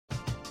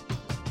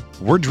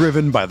We're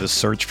driven by the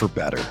search for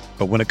better.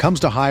 But when it comes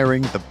to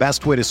hiring, the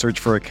best way to search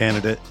for a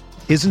candidate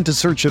isn't to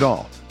search at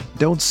all.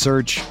 Don't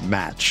search,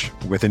 match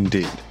with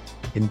Indeed.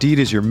 Indeed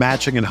is your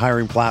matching and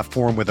hiring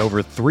platform with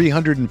over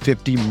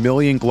 350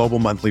 million global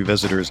monthly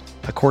visitors,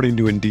 according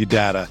to Indeed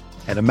data,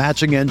 and a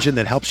matching engine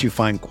that helps you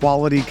find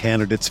quality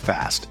candidates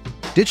fast.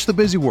 Ditch the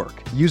busy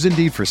work. Use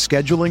Indeed for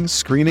scheduling,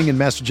 screening, and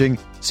messaging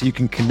so you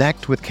can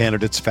connect with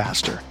candidates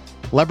faster.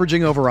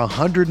 Leveraging over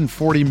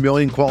 140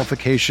 million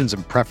qualifications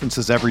and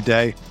preferences every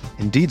day,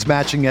 Indeed's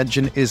matching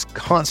engine is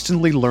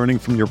constantly learning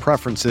from your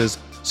preferences,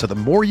 so the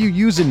more you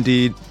use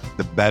Indeed,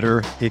 the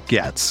better it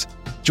gets.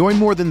 Join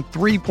more than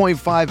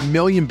 3.5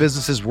 million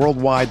businesses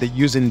worldwide that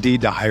use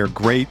Indeed to hire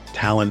great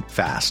talent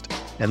fast.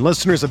 And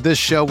listeners of this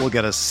show will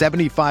get a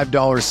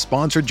 $75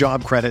 sponsored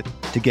job credit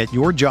to get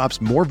your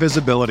jobs more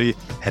visibility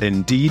at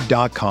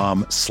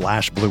Indeed.com/Blue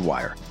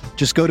Wire.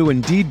 Just go to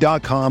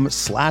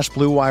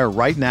Indeed.com/Blue Wire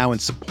right now and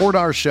support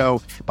our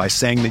show by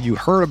saying that you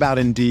heard about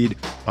Indeed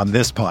on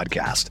this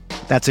podcast.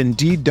 That's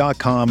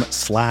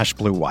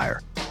Indeed.com/Blue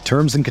Wire.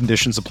 Terms and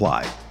conditions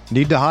apply.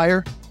 Need to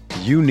hire?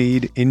 You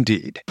need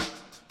Indeed.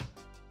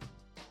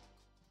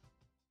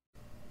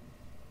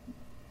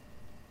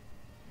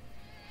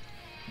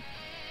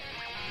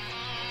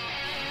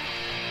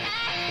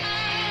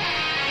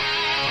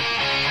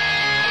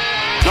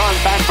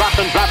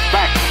 Broughton drops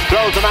back,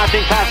 throws an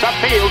arching pass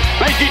upfield.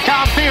 Reggie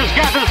Tom Fears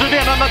gathers it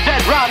in on the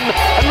dead run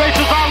and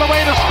races all the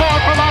way to score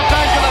for Los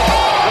Angeles.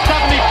 A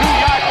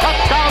 72-yard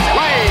touchdown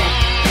play.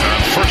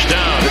 First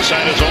down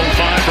inside his own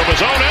 5 from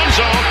his own end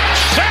zone.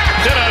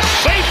 Sacked and a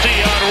safety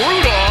on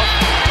Rudolph.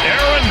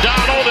 Aaron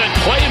Donald and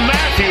Clay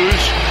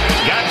Matthews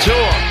got to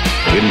him.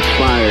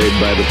 Inspired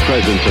by the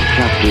presence of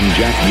Captain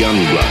Jack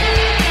Youngblood,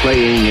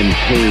 playing in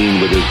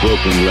pain with his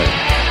broken leg.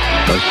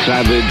 A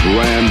savage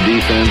Ram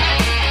defense.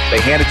 They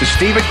hand it to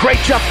Steven.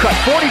 Great jump cut.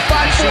 45.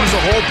 Sees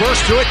a hole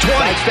burst to it. 20.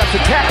 Steps to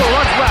tackle.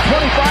 Runs left.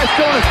 25.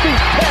 Still on his feet.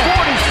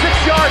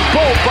 46-yard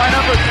goal by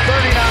number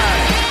 39.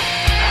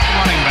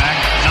 Running back,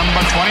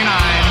 number 29,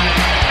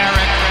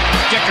 Eric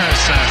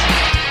Dickerson.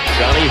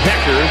 Johnny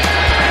Hecker,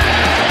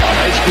 a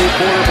high school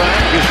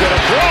quarterback, is going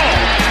to throw.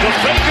 The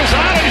fake is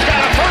on. He's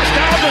got a first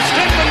down to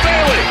Stephen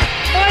Bailey.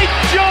 Mike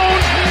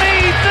Jones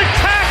made the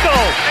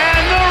tackle,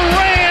 and the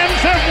Rams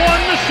have won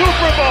the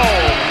Super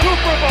Bowl.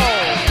 Super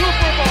Bowl.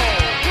 Super Bowl.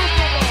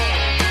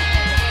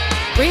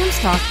 Rams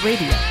Talk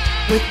Radio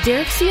with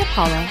Derek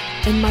Ciapala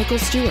and Michael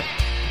Stewart.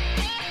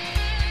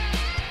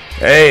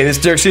 Hey, this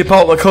is Derek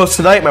Ciapala, my host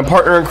tonight. My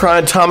partner in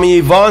crime, Tommy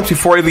Evans.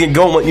 Before I even get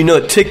going, let you know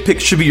that TickPick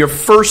should be your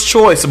first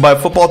choice to buy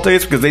football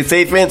tickets because they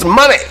save fans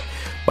money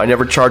by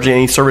never charging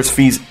any service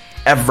fees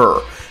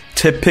ever.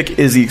 TickPick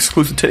is the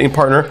exclusive ticketing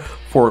partner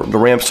for the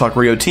Rams Talk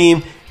Radio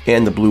team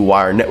and the Blue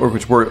Wire Network,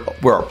 which we're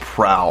a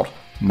proud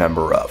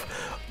member of.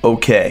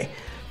 Okay,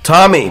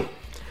 Tommy,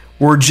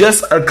 we're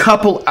just a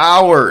couple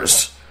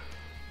hours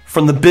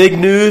from the big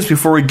news.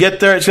 Before we get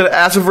there, I just got to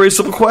ask a very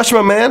simple question,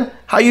 my man.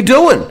 How you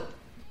doing?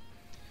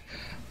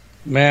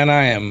 Man,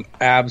 I am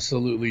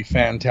absolutely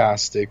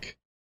fantastic.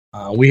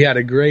 We had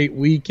a great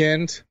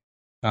weekend.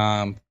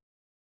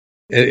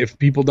 If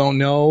people don't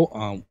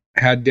know,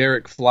 had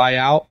Derek fly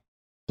out,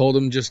 told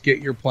him just get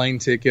your plane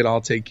ticket. I'll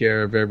take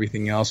care of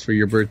everything else for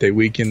your birthday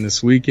weekend.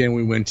 This weekend,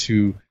 we went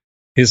to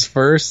his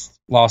first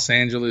Los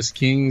Angeles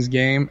Kings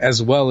game,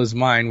 as well as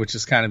mine, which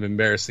is kind of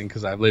embarrassing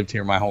because I've lived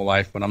here my whole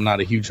life, but I'm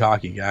not a huge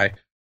hockey guy.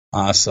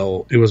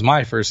 So it was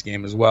my first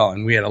game as well,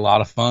 and we had a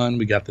lot of fun.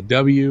 We got the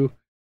W.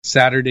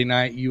 Saturday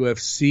night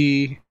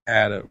UFC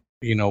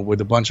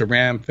with a bunch of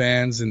Ram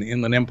fans in the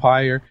Inland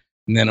Empire,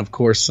 and then of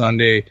course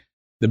Sunday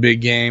the big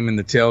game and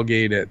the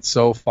tailgate at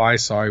SoFi.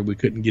 Sorry we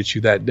couldn't get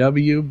you that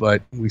W,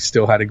 but we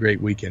still had a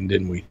great weekend,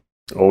 didn't we?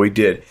 Oh, we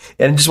did.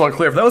 And I just want to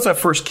clarify, that was my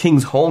first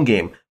Kings home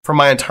game. For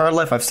my entire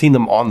life, I've seen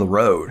them on the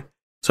road.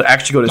 So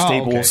actually go to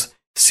Staples,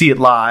 see it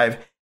live.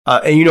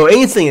 And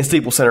anything in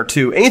Staples Center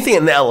too, anything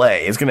in LA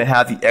is going to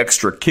have the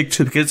extra kick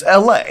to it because it's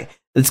LA.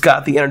 It's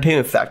got the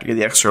entertainment factor. You get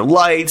the extra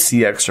lights,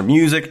 the extra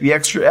music, the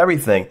extra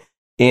everything.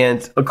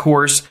 And of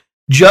course,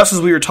 just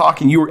as we were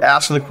talking, you were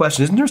asking the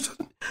question, isn't there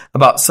something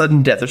about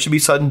sudden death? There should be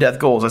sudden death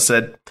goals. I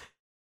said,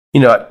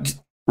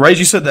 right as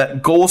you said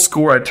that goal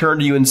score, I turned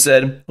to you and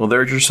said, well,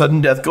 there's your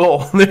sudden death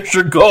goal. There's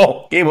your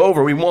goal. Game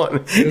over. We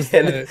won.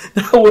 And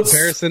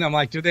comparison, I'm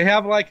like, do they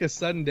have like a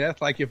sudden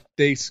death? Like if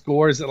they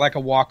score, is it like a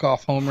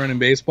walk-off home run in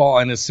baseball?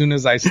 And as soon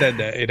as I said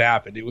that, it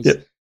happened.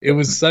 It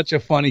was such a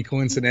funny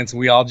coincidence.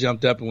 We all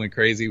jumped up and went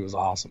crazy. It was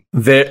awesome.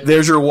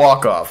 There's your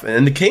walk-off.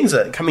 And the Kings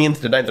coming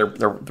into tonight, they're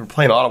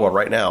playing Ottawa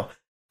right now.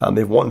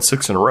 They've won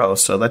 6 in a row.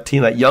 So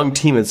that young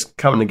team is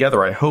coming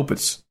together. I hope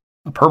it's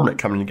a permanent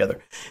coming together.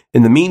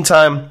 In the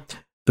meantime,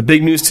 the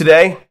big news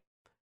today,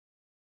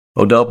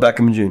 Odell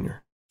Beckham Jr.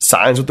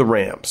 signs with the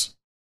Rams.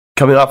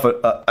 Coming off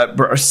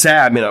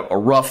a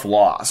rough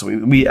loss.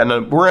 And we're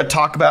going to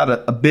talk about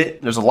it a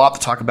bit. There's a lot to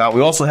talk about.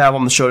 We also have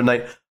on the show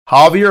tonight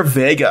Javier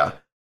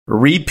Vega,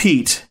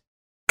 repeat,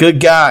 good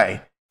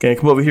guy. Going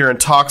to come over here and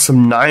talk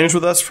some Niners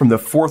with us from the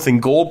Fourth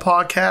and Gold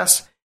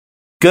podcast.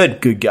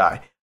 Good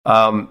guy.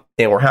 And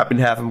and we're happy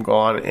to have him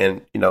gone.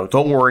 And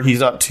don't worry, he's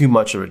not too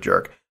much of a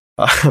jerk.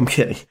 I'm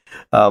kidding,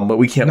 but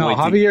we can't. No,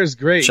 Javier's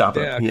great.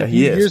 Yeah, a few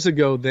years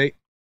ago, they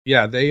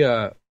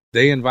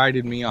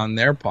invited me on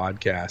their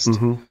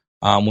podcast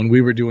when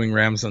we were doing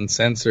Rams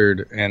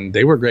Uncensored, and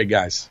they were great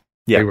guys.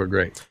 Yeah, they were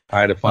great.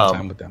 I had a fun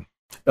time with them.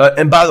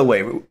 And by the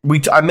way,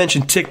 I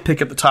mentioned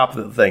TickPick at the top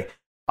of the thing.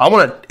 I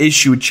want to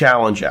issue a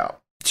challenge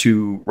out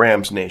to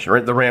Rams Nation,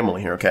 right? The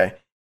Ramily here, okay?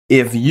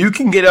 If you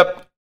can get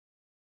up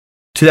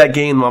to that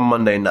game on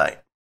Monday night,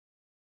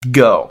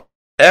 go.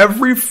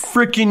 Every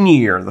freaking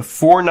year, the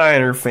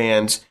 49er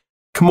fans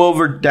come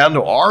over down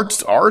to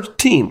our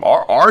team,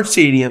 our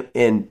stadium,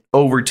 and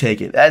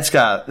overtake it.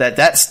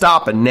 That's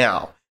stopping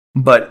now.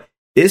 But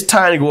it's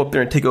time to go up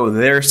there and take over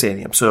their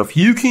stadium. So if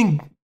you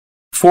can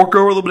fork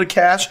over a little bit of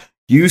cash,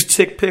 use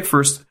TickPick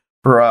for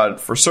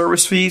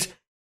service fees,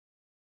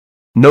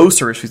 no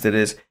service fees that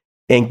is,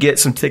 and get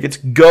some tickets.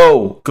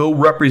 Go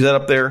represent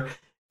up there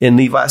in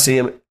Levi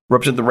Stadium,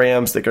 represent the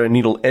Rams. They're going to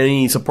need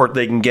any support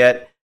they can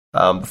get. The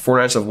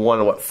 49ers have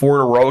won, 4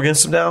 in a row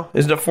against them now?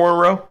 Isn't it 4 in a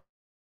row?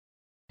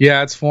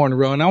 Yeah, it's 4 in a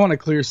row. And I want to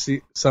clear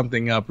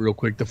something up real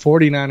quick. The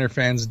 49er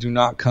fans do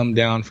not come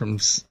down from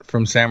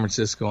San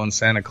Francisco and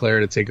Santa Clara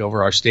to take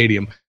over our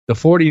stadium. The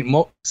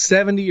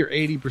 70 or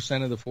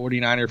 80% of the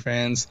 49er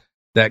fans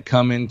that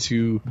come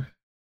into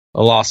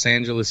a Los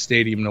Angeles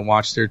stadium to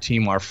watch their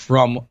team are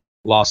from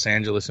Los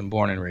Angeles and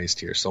born and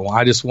raised here. So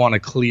I just want to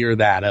clear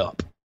that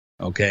up,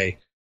 okay?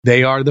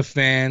 They are the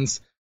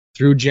fans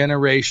through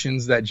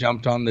generations that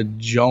jumped on the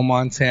Joe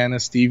Montana,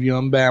 Steve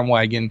Young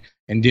bandwagon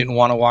and didn't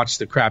want to watch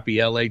the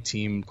crappy LA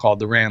team called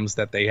the Rams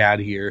that they had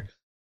here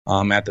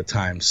at the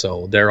time.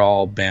 So they're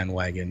all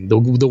bandwagon.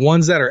 The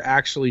ones that are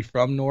actually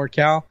from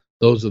NorCal,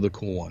 those are the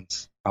cool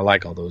ones. I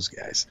like all those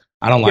guys.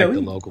 I don't like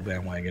the local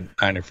bandwagon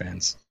Niner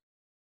fans.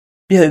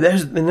 Yeah,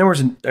 there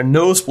was a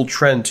noticeable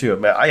trend too.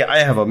 Man, I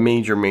have a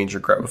major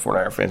gripe with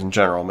 49er fans in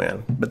general,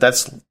 man. But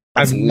that's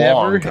I've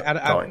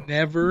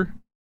never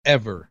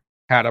ever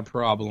had a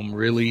problem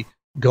really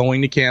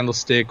going to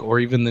Candlestick or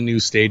even the new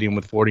stadium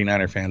with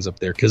 49er fans up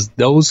there, because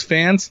those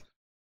fans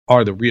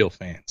are the real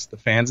fans. The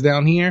fans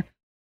down here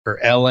are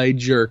LA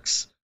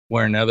jerks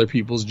wearing other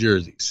people's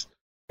jerseys,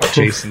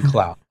 chasing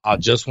clout. I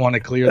just want to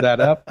clear that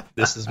up.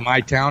 This is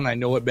my town. I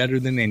know it better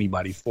than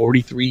anybody.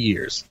 43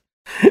 years.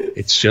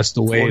 It's just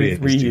the way it is.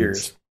 43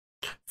 years.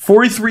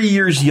 43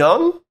 years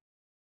young?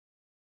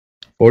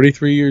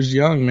 43 years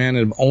young, man,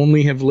 and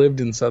only have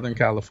lived in Southern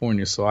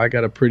California, so I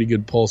got a pretty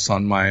good pulse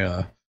on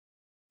my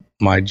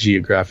my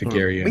geographic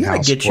area and how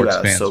sports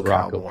fans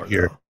rock over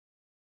here. Though.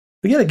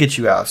 We got to get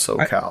you out of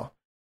SoCal.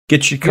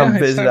 Get you come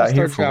visit out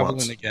here for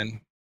once.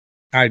 Again.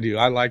 I do.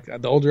 I like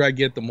the older I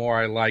get, the more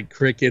I like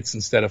crickets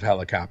instead of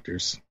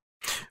helicopters.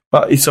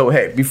 So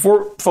hey,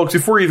 before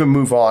we even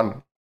move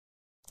on,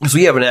 because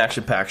we have an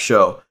action-packed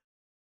show,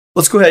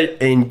 let's go ahead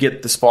and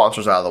get the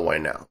sponsors out of the way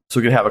now, so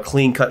we can have a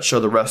clean-cut show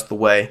the rest of the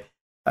way.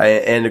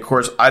 And of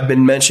course, I've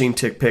been mentioning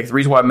TickPick. The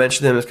reason why I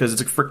mention them is because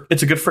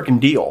it's a good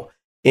freaking deal.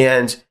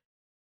 And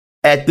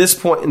at this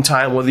point in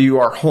time, whether you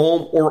are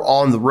home or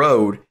on the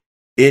road,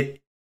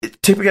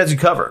 TickPick has you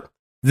covered.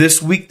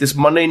 This week, this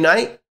Monday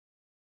night,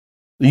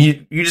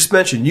 you just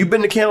mentioned you've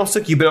been to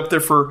Candlestick, you've been up there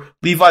for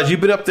Levi's,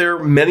 you've been up there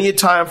many a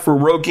time for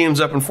road games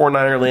up in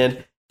 49er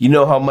land. You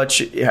know how much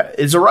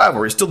it's a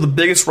rivalry. It's still the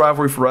biggest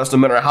rivalry for us, no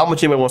matter how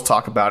much anybody wants to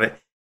talk about it.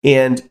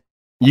 And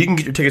you can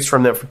get your tickets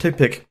from them for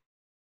TickPick.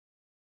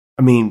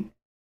 I mean,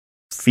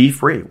 fee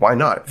free. Why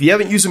not? If you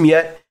haven't used them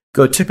yet,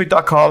 go to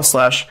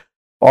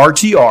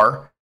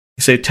tickpick.com/RTR.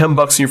 You save $10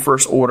 on your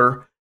first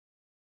order.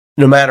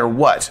 No matter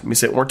what. Let me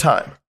say it one more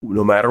time.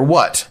 No matter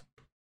what.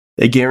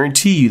 They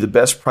guarantee you the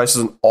best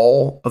prices on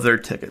all of their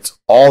tickets.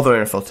 All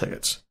their NFL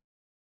tickets.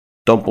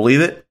 Don't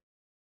believe it?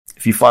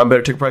 If you find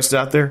better ticket prices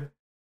out there,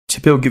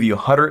 TickPick will give you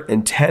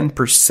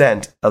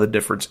 110% of the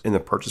difference in the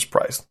purchase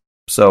price.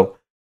 So,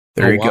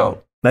 there you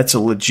go. That's a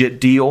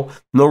legit deal.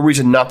 No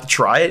reason not to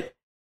try it.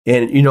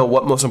 And you know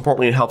what? Most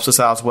importantly, it helps us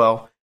out as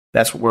well.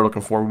 That's what we're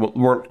looking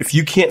for. If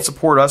you can't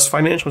support us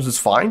financially, it's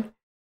fine.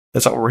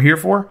 That's not what we're here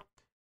for.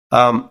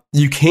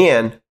 You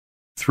can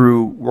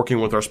through working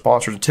with our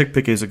sponsors.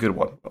 TickPick is a good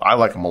one. I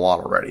like them a lot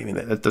already. I mean,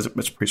 that's a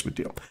pretty sweet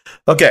deal.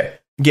 Okay.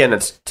 Again,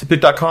 it's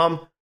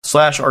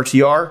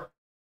tickpick.com/RTR.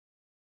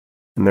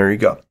 And there you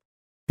go.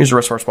 Here's the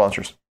rest of our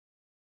sponsors.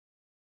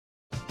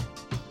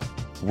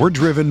 We're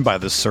driven by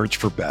the search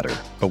for better.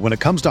 But when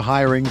it comes to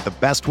hiring, the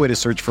best way to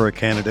search for a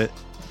candidate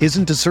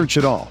isn't to search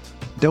at all.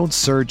 Don't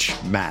search,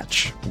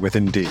 match with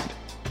Indeed.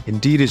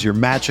 Indeed is your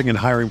matching and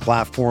hiring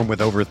platform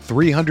with over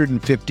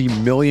 350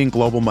 million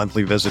global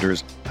monthly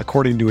visitors,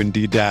 according to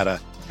Indeed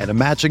data, and a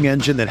matching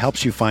engine that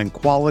helps you find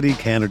quality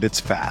candidates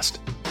fast.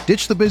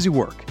 Ditch the busy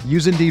work.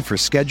 Use Indeed for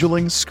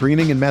scheduling,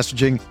 screening, and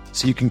messaging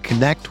so you can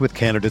connect with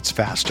candidates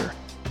faster.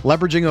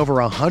 Leveraging over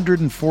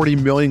 140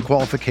 million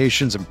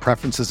qualifications and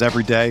preferences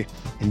every day,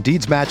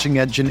 Indeed's matching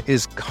engine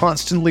is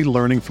constantly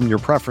learning from your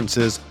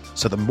preferences,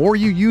 so the more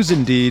you use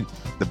Indeed,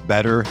 the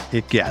better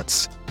it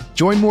gets.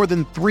 Join more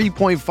than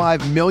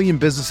 3.5 million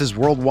businesses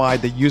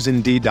worldwide that use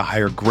Indeed to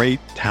hire great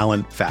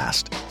talent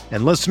fast.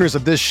 And listeners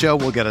of this show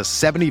will get a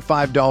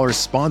 $75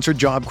 sponsored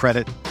job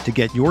credit to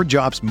get your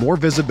jobs more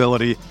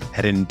visibility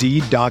at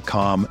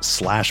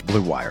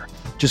Indeed.com/Blue Wire.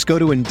 Just go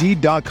to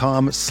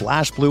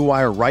Indeed.com/Blue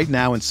Wire right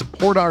now and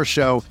support our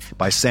show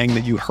by saying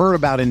that you heard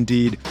about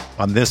Indeed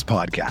on this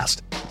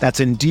podcast. That's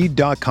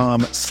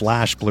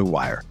Indeed.com/Blue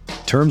Wire.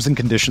 Terms and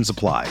conditions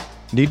apply.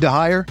 Need to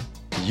hire?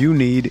 You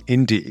need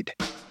Indeed.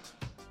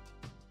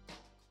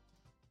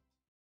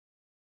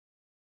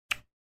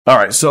 All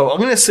right, so I'm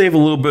going to save a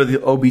little bit of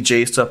the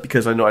OBJ stuff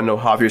because I know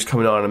Javier's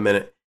coming on in a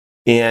minute.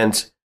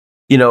 And,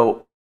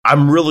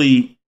 I'm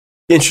really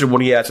interested in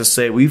what he has to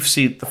say. We've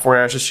seen the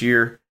 49ers this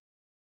year.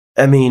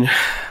 I mean,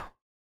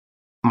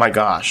 my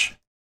gosh.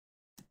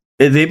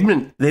 They've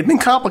been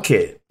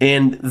complicated,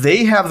 and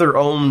they have their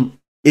own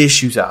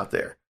issues out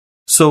there.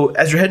 So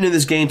as you're heading into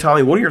this game,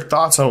 Tommy, what are your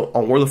thoughts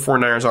on where the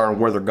 49ers are and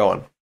where they're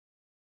going?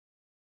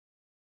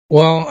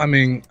 Well, I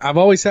mean, I've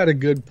always had a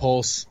good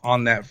pulse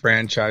on that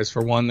franchise.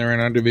 For one, they're in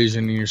our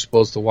division, and you're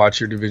supposed to watch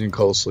your division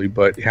closely.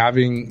 But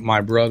having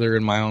my brother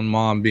and my own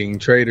mom being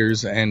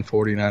traders and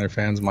 49er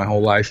fans my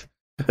whole life,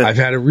 I've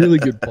had a really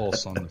good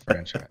pulse on the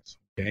franchise,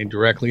 okay,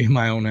 directly in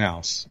my own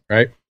house,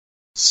 right?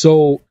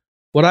 So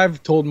what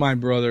I've told my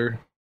brother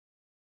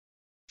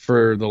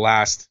for the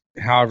last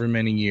however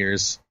many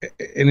years,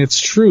 and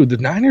it's true, the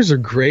Niners are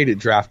great at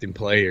drafting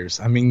players.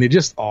 I mean, they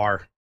just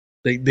are.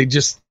 They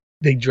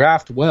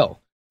draft well.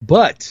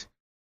 But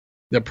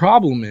the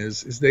problem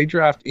is they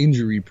draft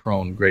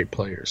injury-prone great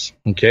players,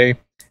 okay?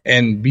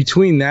 And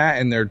between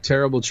that and their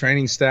terrible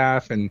training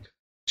staff and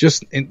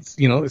just,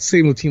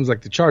 same with teams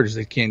like the Chargers,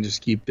 they can't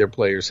just keep their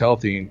players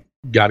healthy and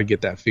got to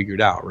get that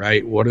figured out,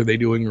 right? What are they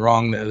doing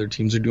wrong that other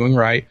teams are doing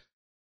right?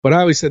 But I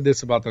always said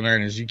this about the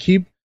Niners. You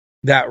keep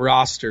that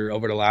roster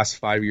over the last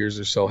 5 years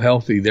or so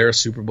healthy, they're a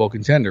Super Bowl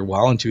contender.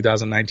 Well, in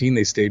 2019,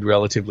 they stayed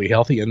relatively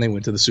healthy and they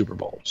went to the Super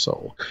Bowl.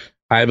 So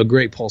I have a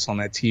great pulse on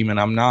that team, and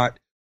I'm not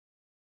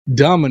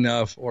dumb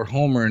enough or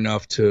homer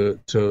enough to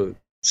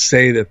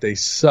say that they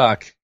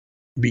suck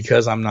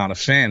because I'm not a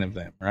fan of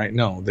them, right?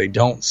 No, they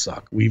don't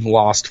suck. We've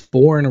lost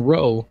 4 in a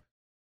row.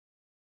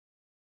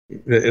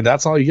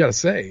 That's all you got to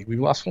say.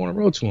 We've lost 4 in a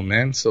row to them,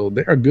 man. So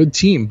they're a good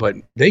team, but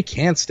they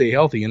can't stay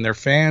healthy, and their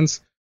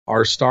fans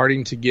are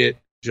starting to get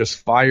just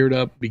fired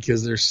up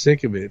because they're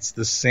sick of it. It's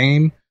the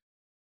same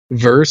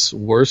verse,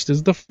 worst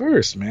is the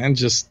first, man.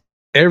 Just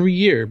every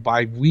year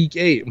by week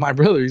 8, my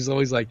brother, he's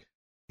like,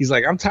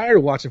 I'm tired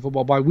of watching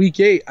football. By week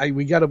 8,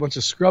 we got a bunch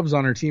of scrubs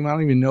on our team. I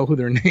don't even know who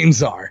their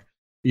names are.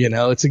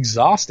 It's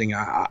exhausting.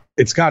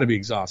 It's got to be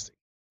exhausting,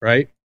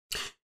 right?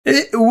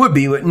 It would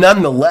be, but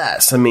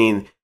nonetheless, I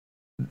mean,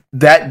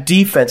 that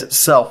defense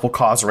itself will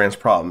cause the Rams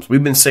problems.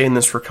 We've been saying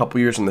this for a couple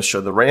years on the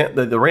show. The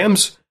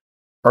Rams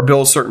are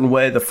built a certain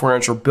way. The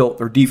 49ers are built,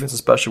 their defense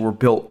especially, were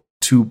built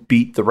to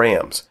beat the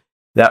Rams.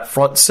 That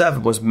front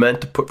seven was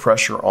meant to put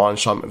pressure on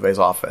Sean McVay's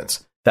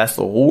offense. That's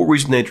the whole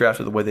reason they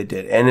drafted the way they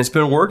did. And it's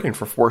been working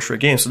for 4 straight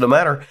games. So no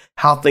matter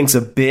how things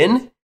have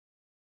been,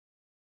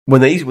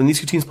 when these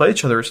two teams play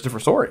each other, it's a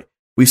different story.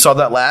 We saw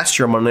that last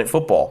year on Monday Night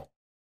Football.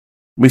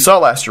 We saw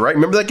it last year, right?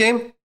 Remember that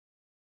game?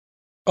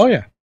 Oh,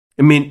 yeah.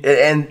 I mean,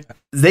 and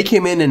they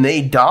came in and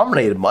they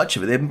dominated much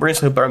of it. They've been bringing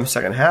something better in the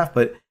second half,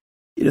 but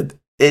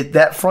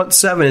that front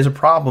seven is a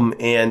problem.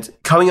 And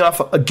coming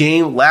off a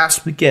game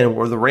last weekend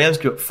where the Rams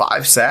gave up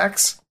 5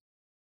 sacks,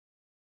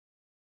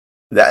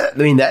 I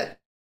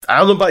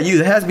don't know about you,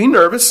 that has me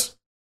nervous.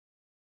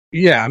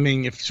 Yeah, I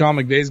mean, if Sean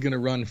McVay's going to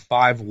run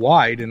 5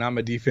 wide and I'm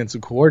a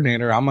defensive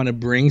coordinator, I'm going to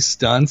bring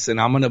stunts and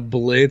I'm going to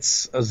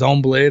blitz, a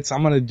zone blitz.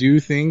 I'm going to do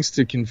things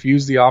to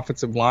confuse the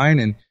offensive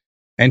line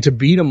and to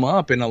beat them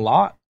up. And a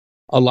lot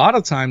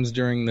of times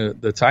during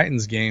the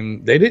Titans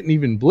game, they didn't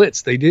even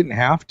blitz. They didn't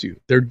have to.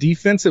 Their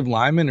defensive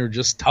linemen are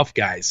just tough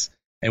guys.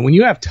 And when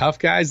you have tough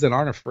guys that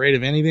aren't afraid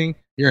of anything,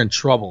 you're in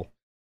trouble.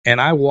 And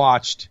I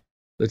watched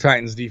the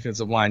Titans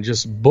defensive line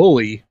just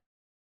bully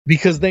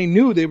because they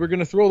knew they were going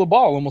to throw the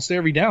ball almost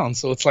every down.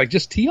 So it's like,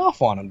 just tee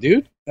off on them,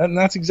 dude. And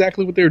that's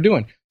exactly what they were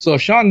doing. So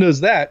if Sean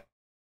does that,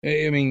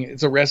 I mean,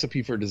 it's a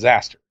recipe for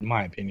disaster, in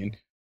my opinion.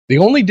 The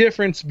only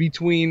difference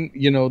between,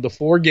 the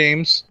 4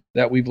 games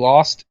that we've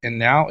lost and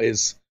now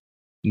is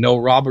no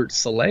Robert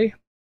Saleh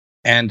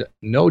and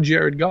no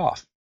Jared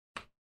Goff.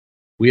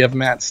 We have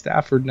Matt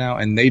Stafford now,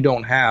 and they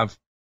don't have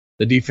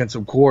the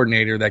defensive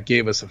coordinator that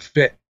gave us a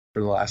fit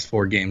for the last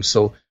 4 games.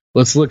 So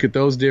let's look at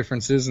those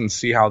differences and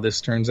see how this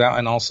turns out.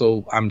 And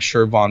also, I'm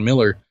sure Von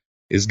Miller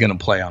is going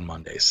to play on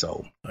Monday.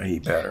 So he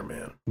better,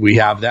 man. We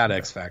have that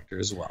X factor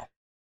as well.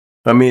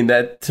 I mean,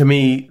 that to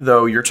me,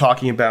 though, you're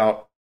talking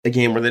about a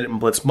game where they didn't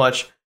blitz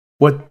much.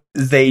 What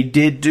they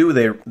did do,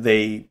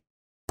 they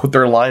put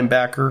their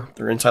linebacker,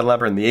 their inside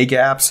linebacker in the A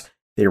gaps.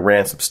 They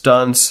ran some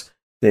stunts.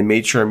 They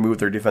made sure to move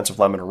their defensive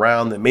linemen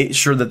around. They made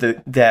sure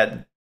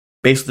that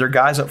basically their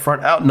guys up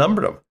front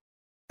outnumbered them.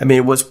 I mean,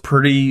 it was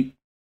pretty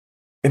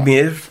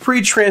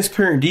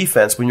transparent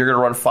defense when you're going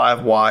to run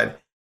 5 wide.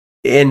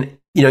 And,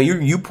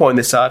 you point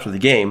this out after the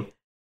game.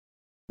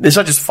 It's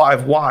not just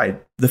 5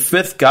 wide. The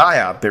 5th guy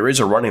out there is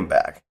a running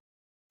back.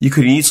 You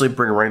could easily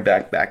bring a running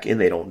back in.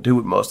 They don't do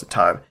it most of the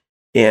time.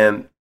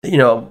 And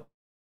I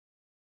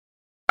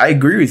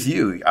agree with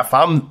you. If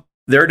I'm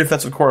their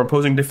defensive corner,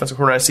 opposing defensive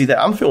corner, I see that,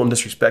 I'm feeling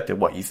disrespected.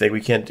 What, you think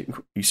we can't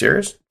do? You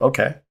serious?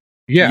 Okay.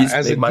 Yeah,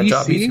 as made my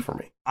job easy for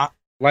me.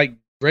 Like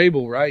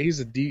Vrabel, right?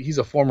 He's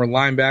a former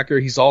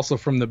linebacker. He's also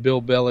from the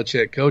Bill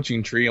Belichick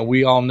coaching tree, and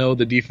we all know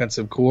the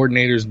defensive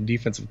coordinators and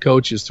defensive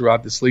coaches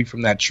throughout this league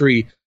from that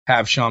tree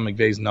have Sean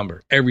McVay's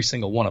number. Every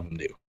single one of them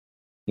do.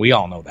 We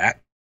all know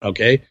that.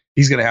 Okay,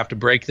 he's going to have to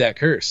break that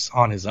curse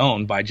on his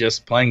own by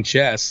just playing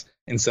chess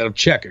instead of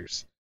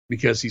checkers,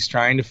 because he's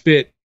trying to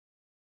fit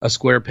a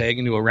square peg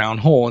into a round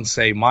hole and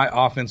say, my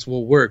offense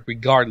will work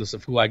regardless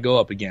of who I go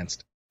up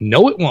against.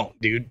 No, it won't,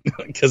 dude,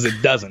 because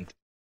it doesn't.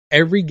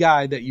 Every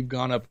guy that you've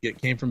gone up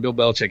against came from Bill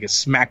Belichick has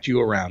smacked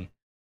you around.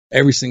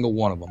 Every single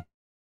one of them.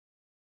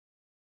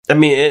 I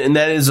mean, and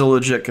that is a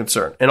legit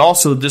concern. And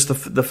also just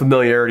the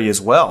familiarity as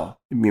well.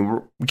 I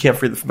mean, we can't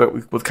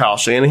forget with Kyle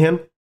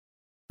Shanahan.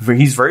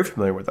 He's very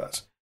familiar with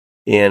us.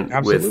 And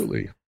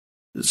absolutely.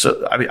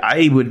 So, I mean,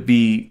 I would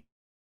be...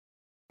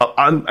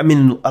 I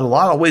mean, in a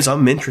lot of ways,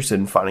 I'm interested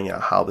in finding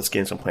out how this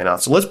game's going to play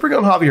out. So let's bring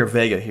on Javier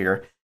Vega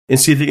here and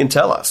see if he can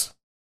tell us.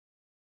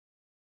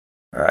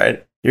 All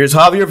right. Here's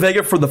Javier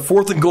Vega for the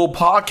Fourth and Goal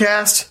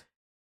podcast.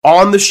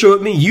 On the show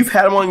with me, you've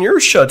had him on your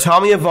show.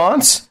 Tommy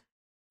Avance,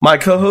 my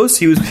co-host.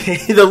 He was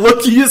the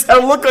look. You just had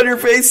a look on your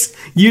face.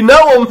 You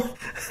know him.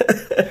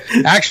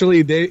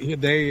 Actually,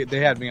 they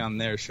had me on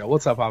their show.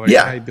 What's up, Javier?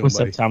 Yeah. How you doing, What's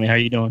buddy? up, Tommy? How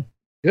you doing?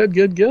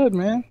 Good,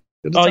 man.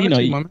 Good to talk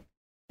to you, man.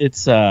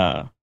 It's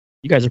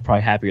you guys are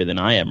probably happier than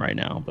I am right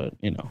now, but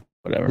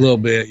whatever. A little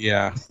bit,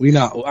 yeah.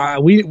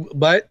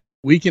 But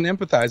we can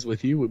empathize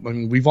with you. I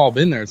mean, we've all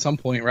been there at some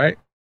point, right?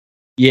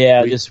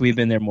 Yeah, we've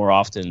been there more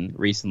often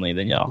recently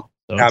than y'all.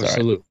 So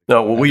absolutely. Right.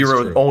 No, well, we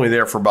were only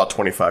there for about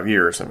 25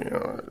 years. I mean,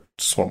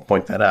 just want to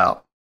point that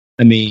out.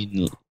 I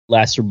mean,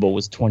 last Super Bowl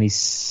was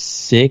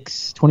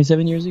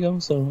 27 years ago,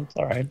 so it's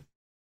all right.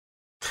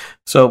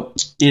 So,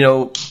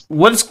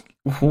 what's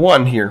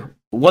one here?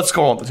 What's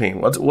going on with the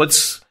team?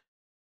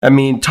 I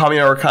mean, Tommy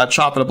and I were kind of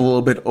chopping up a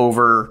little bit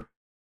over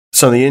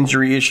some of the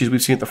injury issues we've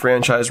seen at the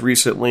franchise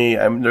recently.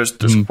 I mean, there's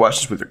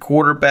questions with your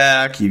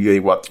quarterback.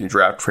 You want to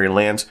draft Trey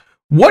Lance.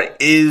 What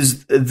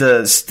is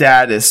the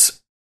status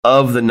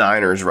of the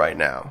Niners right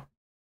now?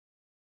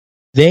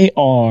 They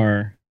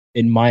are,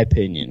 in my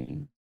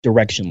opinion,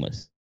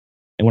 directionless.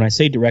 And when I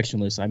say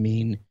directionless, I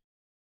mean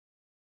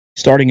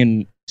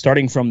starting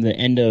from the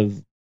end of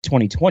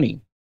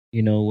 2020.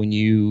 When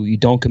you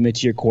don't commit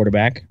to your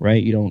quarterback,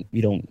 right? You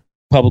don't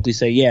publicly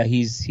say, yeah,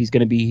 he's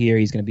going to be here,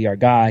 he's going to be our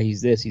guy,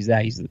 he's this, he's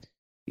that, he's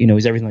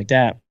everything like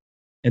that.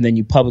 And then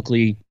you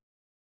publicly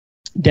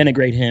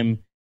denigrate him,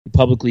 you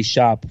publicly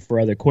shop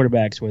for other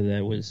quarterbacks, whether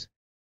that was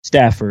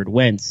Stafford,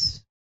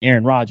 Wentz,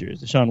 Aaron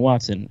Rodgers, Deshaun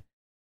Watson,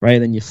 right?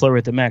 And then you flirt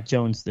with the Mac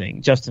Jones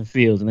thing, Justin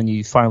Fields, and then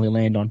you finally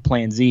land on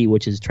Plan Z,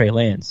 which is Trey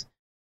Lance,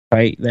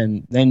 right?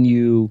 Then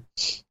you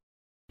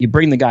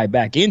bring the guy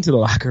back into the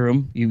locker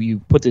room. You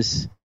put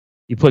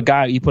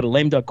a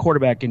lame duck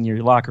quarterback in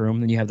your locker room,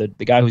 then you have the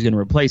guy who's going to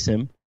replace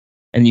him,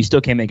 and you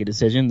still can't make a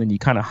decision. Then you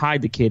kind of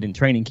hide the kid in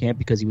training camp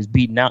because he was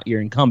beating out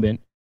your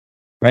incumbent,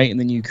 right? And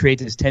then you create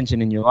this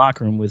tension in your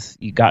locker room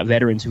you got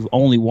veterans who've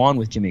only won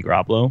with Jimmy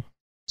Garoppolo.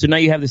 So now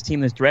you have this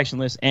team that's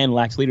directionless and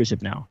lacks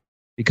leadership now,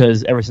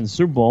 because ever since the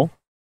Super Bowl,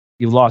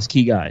 you've lost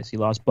key guys. You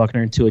lost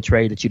Buckner into a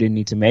trade that you didn't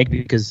need to make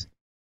because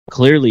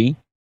clearly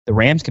the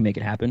Rams can make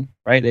it happen,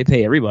 right? They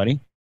pay everybody.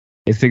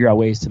 They figure out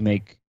ways to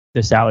make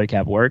the salary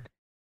cap work.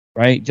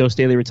 Right, Joe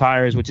Staley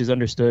retires, which is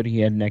understood. He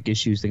had neck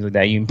issues, things like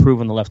that. You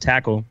improve on the left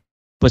tackle,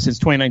 but since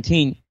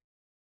 2019,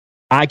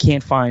 I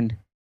can't find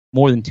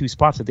more than 2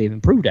 spots that they've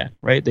improved at.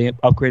 Right, they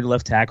upgraded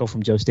left tackle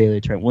from Joe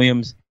Staley to Trent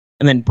Williams,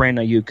 and then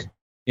Brandon Ayuk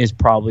is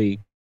probably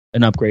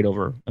an upgrade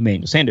over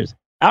Emmanuel Sanders.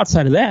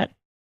 Outside of that,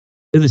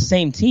 they're the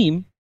same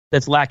team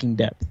that's lacking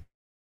depth.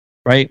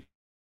 Right,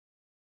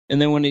 and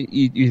then when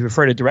you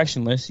refer to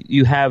directionless,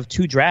 you have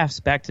 2 drafts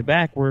back to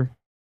back where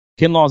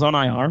Kinlaw's on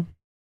IR.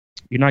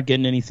 You're not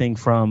getting anything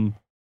from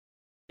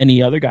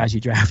any other guys you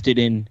drafted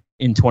in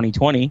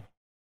 2020.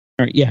 In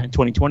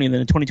 2020. And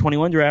then the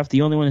 2021 draft,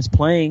 the only one that's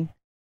playing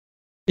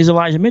is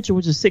Elijah Mitchell,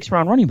 which is a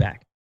 6th-round running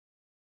back.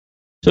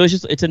 So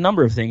it's a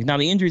number of things. Now,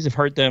 the injuries have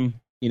hurt them,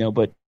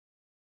 but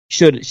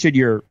should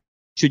your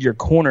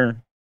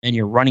corner and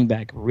your running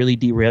back really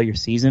derail your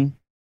season?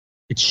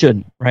 It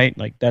shouldn't, right?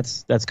 Like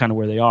that's kind of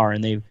where they are,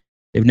 and they've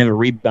never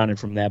rebounded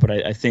from that. But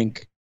I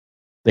think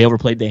they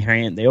overplayed their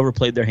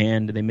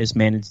hand. They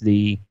mismanaged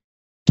the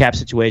cap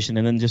situation,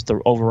 and then just the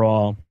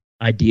overall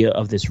idea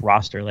of this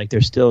roster. Like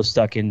they're still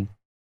stuck in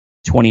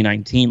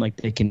 2019. Like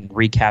they can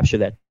recapture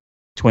that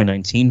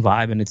 2019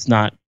 vibe, and it's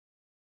not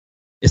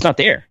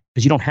there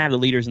because you don't have the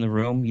leaders in the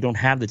room. You don't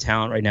have the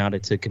talent right now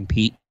to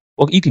compete.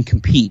 Well, you can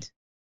compete,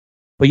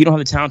 but you don't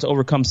have the talent to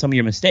overcome some of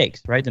your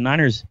mistakes, right? The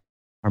Niners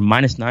are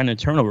 -9 in a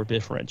turnover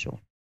differential,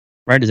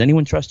 right? Does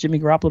anyone trust Jimmy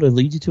Garoppolo to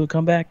lead you to a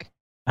comeback?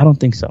 I don't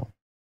think so.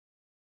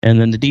 And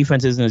then the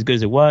defense isn't as good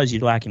as it was.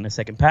 You're lacking a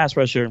second pass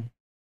rusher.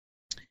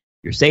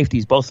 Your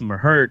safeties, both of them are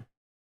hurt.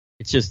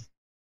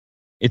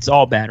 It's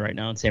all bad right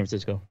now in San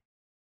Francisco.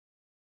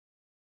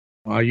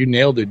 You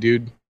nailed it,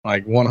 dude.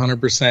 Like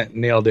 100%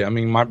 nailed it. I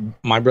mean,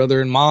 my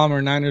brother and mom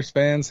are Niners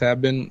fans,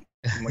 have been,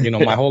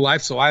 my whole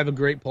life. So I have a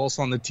great pulse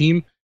on the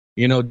team,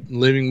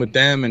 living with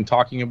them and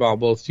talking about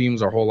both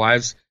teams our whole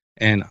lives.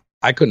 And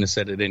I couldn't have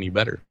said it any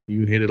better.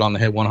 You hit it on the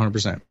head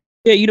 100%.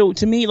 Yeah,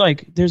 to me,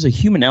 like, there's a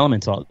human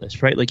element to all of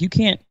this, right? Like, you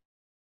can't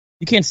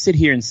sit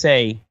here and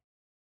say,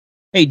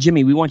 hey,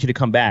 Jimmy, we want you to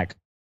come back,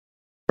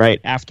 right?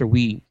 After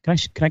can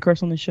I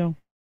curse on this show?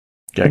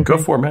 Yeah, go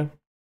for it, man.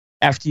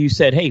 After you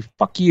said, hey,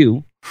 fuck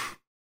you,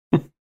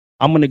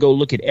 I'm going to go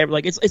look at I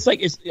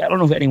don't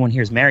know if anyone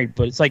here is married,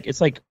 but it's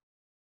like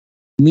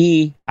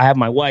me, I have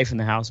my wife in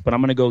the house, but I'm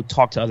going to go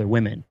talk to other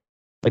women.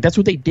 Like, that's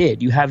what they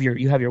did. You have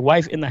your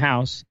wife in the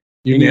house,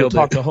 and you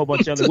talk to a whole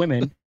bunch of other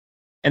women,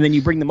 and then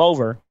you bring them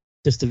over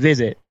just to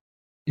visit.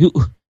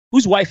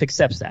 Whose wife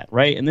accepts that,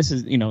 right? And this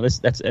is,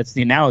 that's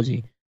the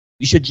analogy.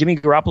 Should Jimmy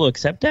Garoppolo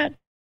accept that?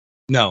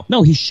 No,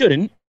 he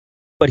shouldn't.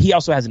 But he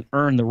also hasn't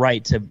earned the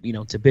right to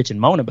bitch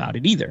and moan about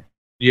it either.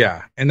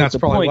 Yeah, and that's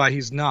probably why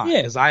he's not,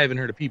 because I haven't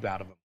heard a peep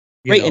out of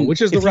him.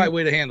 Which is the right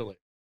way to handle it.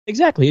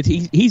 Exactly.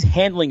 He's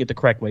handling it the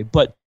correct way,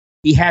 but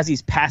he has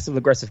these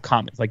passive-aggressive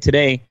comments. Like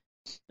today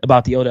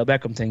about the Odell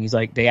Beckham thing, he's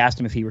like, they asked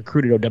him if he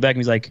recruited Odell Beckham.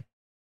 He's like,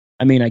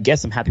 I mean, I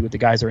guess I'm happy with the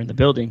guys that are in the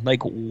building.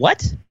 Like,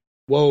 what?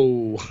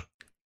 Whoa.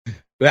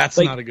 That's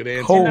not a good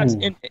answer.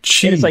 And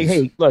it's like,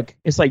 hey, look,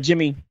 it's like,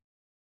 Jimmy,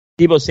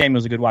 Deebo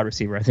Samuel's a good wide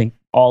receiver. I think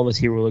all of us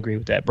here will agree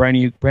with that.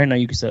 Brandon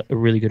Ayuk's a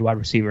really good wide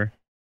receiver.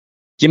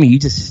 Jimmy, you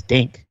just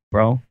stink,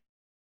 bro.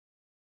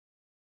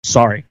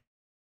 Sorry.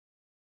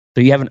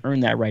 So you haven't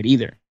earned that right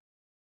either.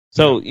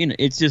 So,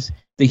 it's just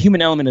the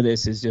human element of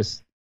this is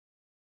just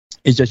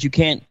you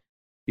can't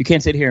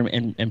sit here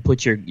and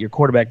put your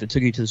quarterback that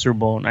took you to the Super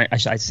Bowl, and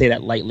I say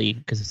that lightly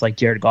because it's like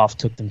Jared Goff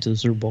took them to the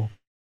Super Bowl.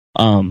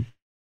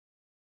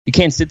 You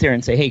can't sit there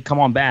and say, hey, come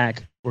on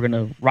back. We're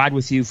going to ride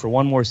with you for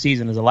one more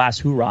season as a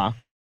last hoorah.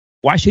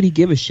 Why should he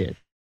give a shit?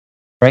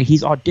 Right?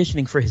 He's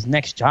auditioning for his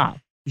next job.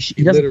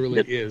 He literally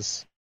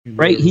is.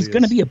 Right? He's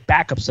going to be a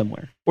backup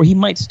somewhere. Or he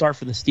might start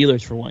for the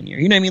Steelers for 1 year.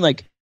 You know what I mean?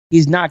 Like,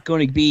 he's not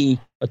going to be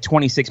a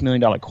 $26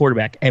 million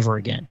quarterback ever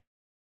again.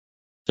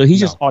 So he's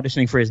just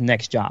auditioning for his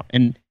next job.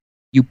 And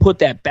you put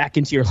that back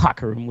into your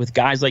locker room with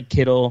guys like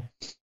Kittle,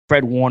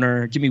 Fred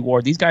Warner, Jimmy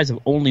Ward. These guys have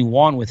only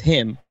won with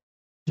him.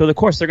 So, of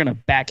course, they're going to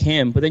back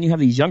him. But then you have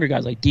these younger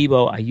guys like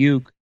Deebo,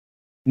 Ayuk,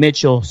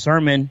 Mitchell,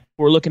 Sermon,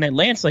 who are looking at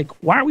Lance like,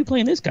 why are we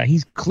playing this guy?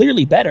 He's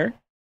clearly better.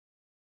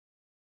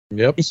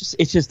 Yep. It's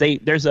just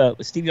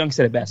Steve Young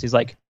said it best. He's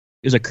like,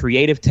 there's a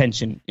creative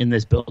tension in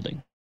this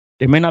building.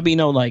 There may not be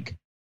no like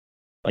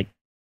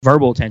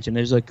verbal tension.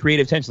 There's a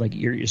creative tension. Like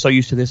you're so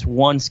used to this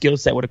one skill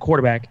set with a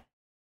quarterback,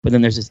 but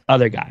then there's this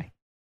other guy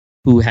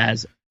who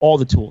has all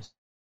the tools.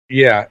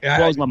 Yeah.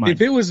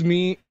 If it was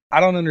me, I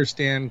don't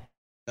understand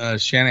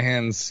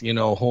Shanahan's,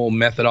 whole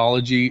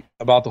methodology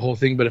about the whole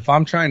thing. But if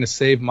I'm trying to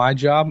save my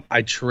job,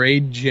 I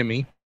trade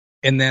Jimmy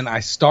and then I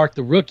start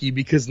the rookie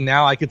because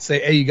now I could say,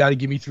 hey, you got to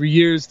give me 3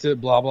 years to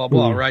blah, blah,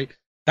 blah, right?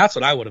 That's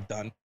what I would have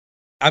done.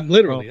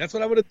 That's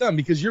what I would have done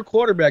because your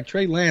quarterback,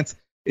 Trey Lance,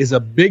 is a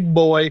big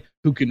boy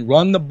who can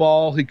run the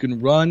ball. He can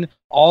run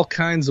all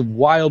kinds of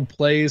wild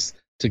plays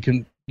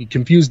to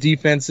confuse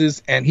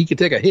defenses, and he could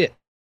take a hit,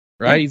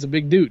 right? He's a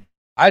big dude.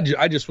 I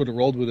just would have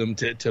rolled with him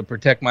to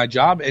protect my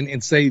job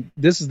and say,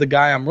 this is the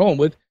guy I'm rolling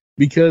with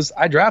because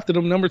I drafted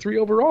him number 3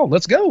 overall.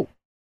 Let's go.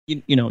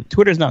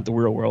 Twitter's not the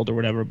real world or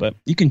whatever, but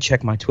you can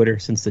check my Twitter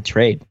since the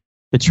trade.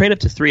 The trade up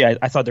to 3,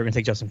 I thought they were going to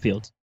take Justin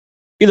Fields.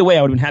 Either way,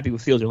 I would have been happy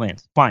with Fields or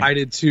Lance. Fine. I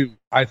did too.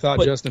 I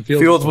thought Justin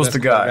Fields was the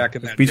guy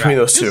between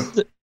those two.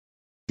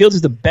 Fields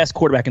is the best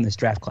quarterback in this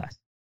draft class.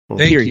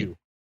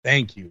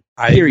 Thank you.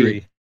 I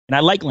agree. And I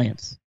like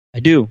Lance.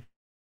 I do.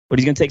 But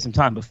he's going to take some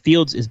time. But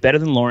Fields is better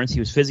than Lawrence.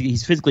 He's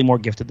physically more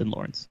gifted than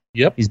Lawrence.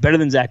 Yep. He's better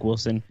than Zach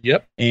Wilson.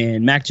 Yep.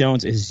 And Mac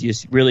Jones is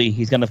just really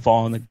he's going to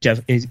fall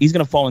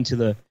into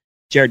the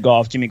Jared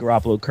Goff, Jimmy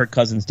Garoppolo, Kirk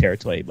Cousins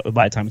territory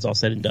by the time it's all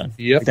said and done.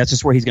 Yep. Like, that's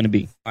just where he's going to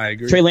be. I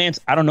agree. Trey Lance,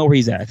 I don't know where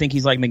he's at. I think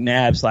he's like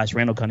McNabb /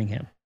 Randall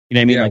Cunningham. You know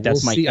what I mean? Yeah, like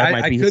that's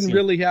I couldn't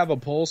really have a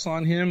pulse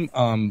on him.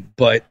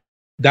 But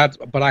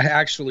I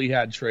actually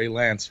had Trey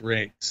Lance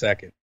ranked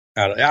second.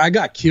 I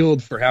got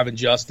killed for having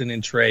Justin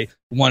and Trey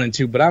 1 and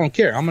 2, but I don't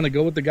care. I'm going to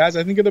go with the guys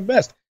I think are the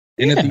best.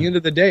 And at the end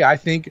of the day, I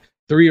think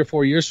 3 or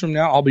 4 years from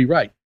now, I'll be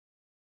right.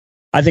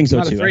 I think so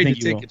I'm not too. afraid I think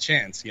to take a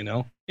chance,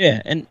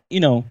 Yeah, and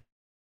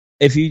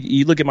if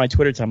you look at my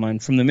Twitter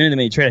timeline, from the minute they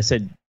made a trade, I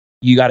said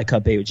you got to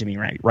cut bait with Jimmy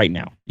right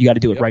now. You got to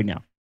do it right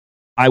now.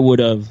 I would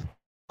have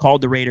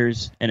called the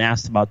Raiders and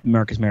asked about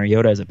Marcus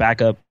Mariota as a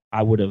backup.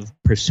 I would have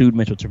pursued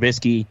Mitchell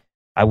Trubisky.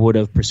 I would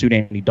have pursued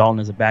Andy Dalton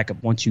as a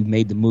backup once you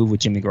made the move with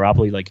Jimmy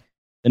Garoppolo. Like,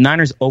 the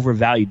Niners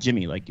overvalued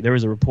Jimmy. Like, there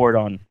was a report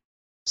on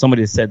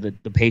somebody that said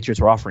that the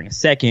Patriots were offering a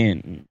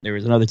second. And there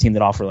was another team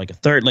that offered like a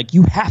third. Like,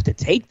 you have to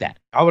take that.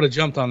 I would have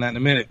jumped on that in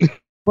a minute.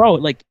 Bro,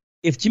 like,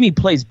 if Jimmy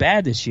plays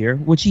bad this year,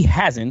 which he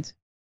hasn't,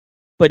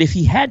 but if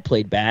he had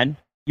played bad,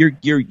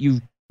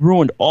 you've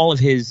ruined all of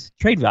his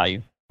trade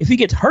value. If he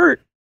gets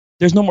hurt,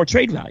 there's no more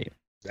trade value.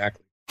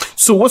 Exactly.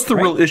 So what's the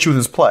real issue with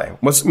his play?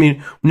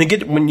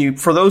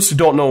 For those who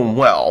don't know him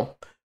well,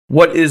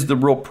 what is the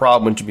real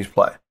problem with Jimmy's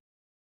play?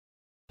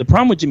 The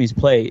problem with Jimmy's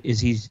play is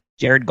he's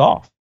Jared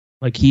Goff.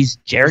 Like, he's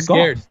Jared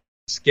Goff.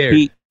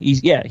 Scared. He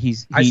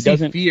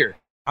see fear.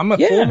 I'm a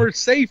former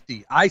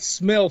safety. I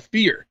smell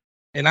fear.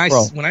 And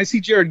when I see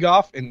Jared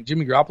Goff and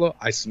Jimmy Garoppolo,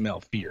 I smell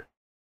fear.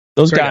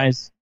 Those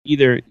guys,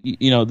 either,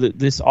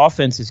 this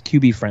offense is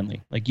QB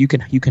friendly. Like, you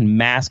can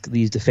mask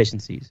these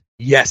deficiencies.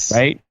 Yes.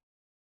 Right?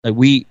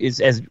 Like,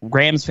 as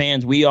Rams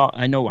fans,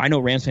 I know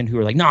Rams fans who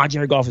are like, nah,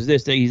 Jared Goff is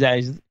this, he's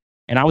that.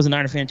 And I was a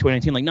Niner fan in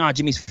 2019, like, nah,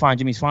 Jimmy's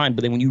fine.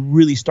 But then when you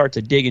really start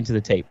to dig into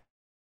the tape,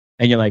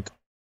 and you're like,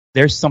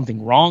 there's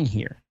something wrong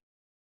here.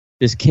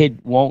 This kid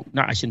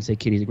I shouldn't say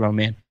kid, he's a grown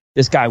man.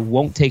 This guy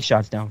won't take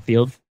shots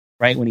downfield,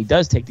 right? When he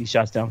does take these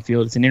shots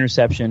downfield, it's an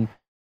interception,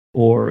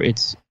 or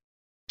it's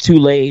too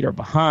late, or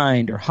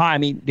behind, or high. I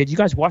mean, did you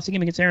guys watch the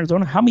game against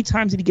Arizona? How many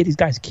times did he get these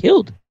guys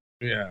killed?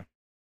 Yeah.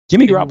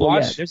 Jimmy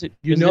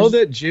Garoppolo,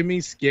 that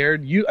Jimmy's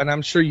scared you, and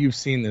I'm sure you've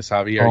seen this,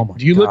 Javier.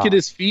 Do you look at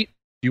his feet?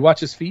 Do you watch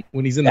his feet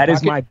when he's in the pocket? That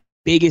is my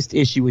biggest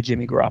issue with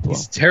Jimmy Garoppolo.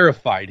 He's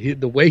terrified.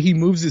 The way he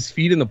moves his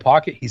feet in the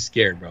pocket, he's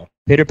scared, bro.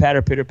 Pitter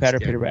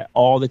patter,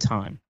 all the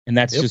time. And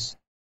that's just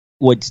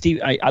what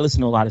I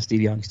listen to a lot of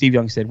Steve Young. Steve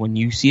Young said, when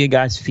you see a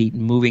guy's feet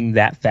moving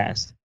that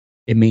fast,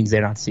 it means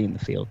they're not seeing the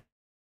field.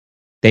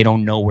 They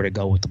don't know where to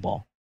go with the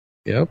ball.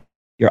 Yep.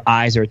 Your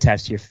eyes are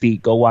attached to your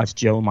feet. Go watch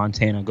Joe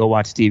Montana. Go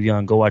watch Steve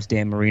Young. Go watch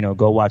Dan Marino.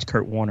 Go watch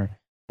Kurt Warner.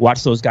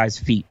 Watch those guys'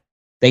 feet.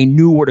 They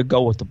knew where to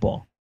go with the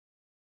ball.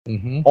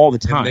 Mm-hmm. All the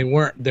time.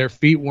 And their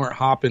feet weren't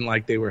hopping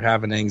like they were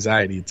having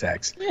anxiety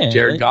attacks. Yeah,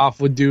 Jared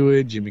Goff would do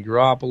it. Jimmy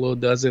Garoppolo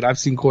does it. I've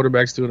seen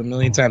quarterbacks do it a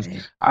million times.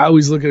 I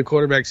always look at a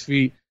quarterback's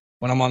feet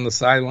when I'm on the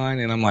sideline,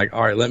 and I'm like,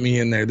 all right, let me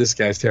in there. This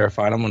guy's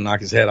terrified. I'm going to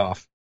knock his head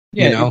off.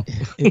 Yeah,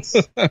 it's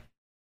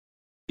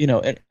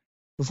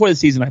before the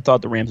season, I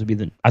thought the Rams would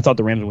win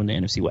the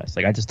NFC West.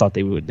 Like, I just thought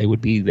they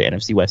would be the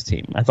NFC West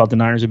team. I thought the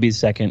Niners would be the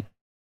second,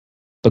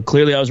 but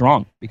clearly I was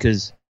wrong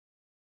because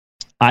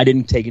I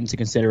didn't take into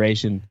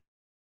consideration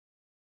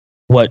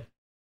what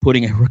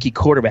putting a rookie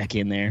quarterback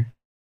in there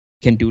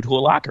can do to a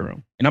locker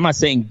room. And I'm not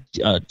saying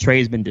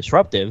Trey's been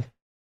disruptive.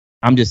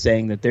 I'm just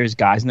saying that there's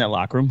guys in that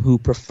locker room who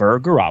prefer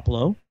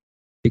Garoppolo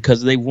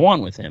because they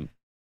won with him.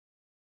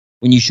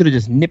 When you should have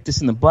just nipped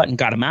this in the butt and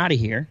got him out of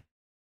here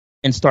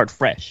and start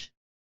fresh.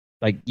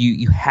 Like,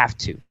 you have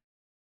to.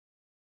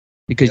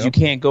 Because you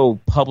can't go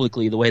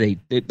publicly the way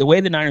the way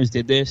the Niners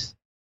did this.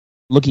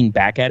 Looking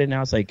back at it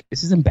now, it's like,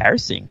 this is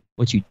embarrassing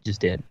what you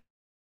just did.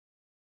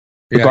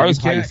 Regardless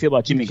of how you feel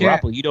about Jimmy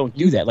Garoppolo, you don't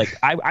do that. Like,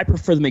 I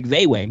prefer the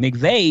McVay way.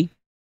 McVay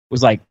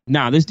was like,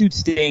 nah, this dude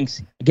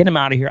stinks. Get him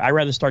out of here. I'd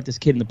rather start this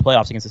kid in the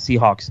playoffs against the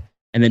Seahawks.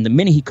 And then the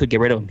minute he could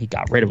get rid of him, he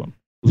got rid of him.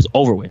 It was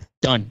over with.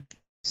 Done.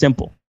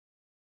 Simple.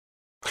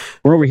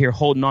 We're over here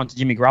holding on to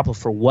Jimmy Garoppolo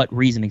for what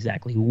reason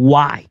exactly?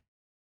 Why?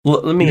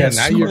 Well, let me ask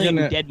 $2 million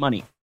dead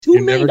money.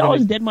 $2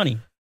 million dead money.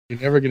 You're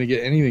never going to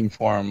get anything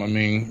for him. I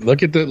mean,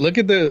 look at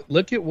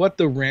what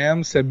the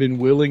Rams have been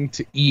willing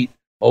to eat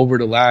over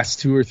the last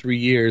 2 or 3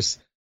 years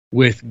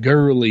with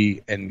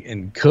Gurley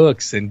and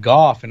Cooks and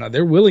Goff, and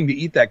they're willing to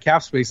eat that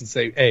cap space and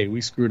say, "Hey,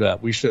 we screwed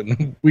up. We shouldn't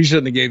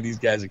have gave these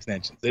guys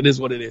extensions. It is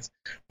what it is."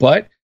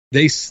 But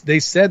they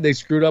said they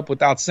screwed up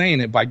without saying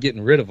it by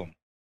getting rid of them.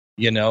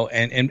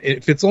 And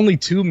if it's only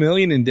 $2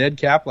 million in dead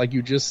cap, like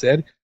you just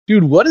said,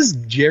 dude, what is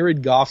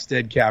Jared Goff's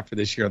dead cap for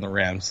this year on the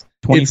Rams?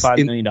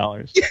 $25 million.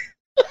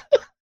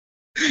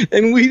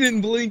 And we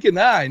didn't blink an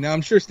eye. Now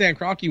I'm sure Stan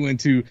Kroenke went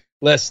to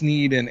Les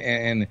Snead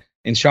and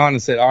Sean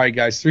and said, all right,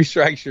 guys, 3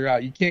 strikes, you're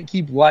out. You can't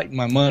keep lighting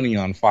my money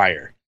on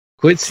fire.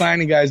 Quit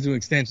signing guys doing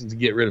extensions to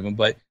get rid of them.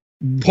 But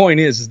the point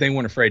is they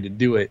weren't afraid to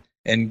do it.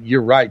 And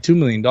you're right, $2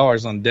 million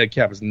on dead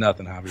cap is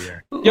nothing,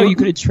 Javier. You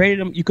could have traded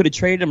him. You could have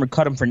traded him or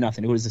cut him for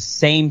nothing. It was the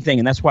same thing,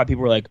 and that's why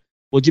people were like,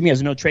 "Well, Jimmy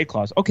has a no trade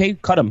clause. Okay,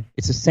 cut him.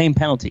 It's the same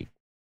penalty."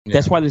 Yeah.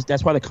 That's why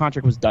the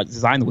contract was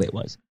designed the way it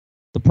was.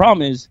 The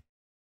problem is,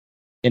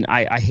 and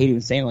I hate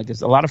even saying it like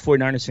this, a lot of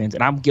 49ers fans,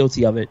 and I'm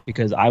guilty of it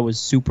because I was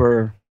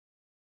super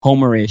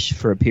homerish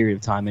for a period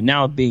of time, and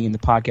now being in the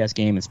podcast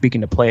game and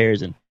speaking to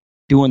players and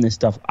doing this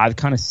stuff, I've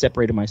kind of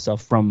separated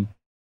myself from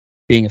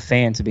being a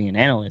fan to being an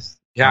analyst.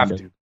 You have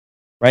to.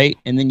 Right?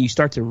 And then you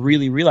start to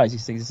really realize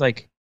these things. It's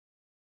like,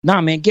 nah,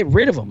 man, get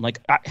rid of them.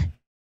 Like,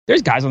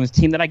 there's guys on this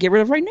team that I get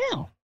rid of right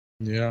now.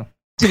 Yeah.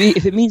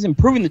 If it means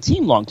improving the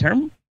team long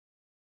term,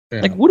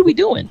 like, what are we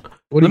doing?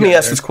 Let me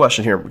ask this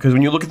question here, because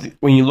when you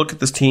look at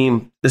this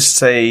team, let's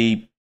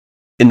say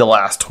in the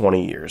last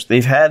 20 years,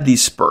 they've had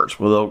these spurts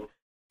where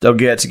they'll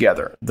get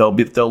together, they'll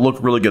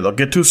look really good, they'll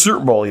get to a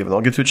Super Bowl even,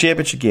 they'll get to a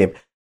championship game,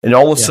 and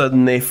all of a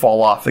sudden they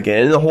fall off again.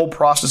 And in the whole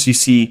process, you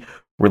see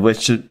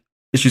relationship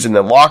issues in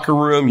the locker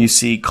room, you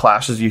see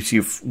clashes, you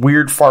see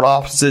weird front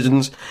office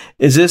decisions.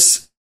 Is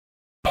this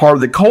part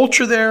of the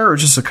culture there, or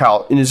just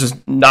is this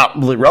not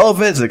really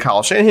relevant? Is it a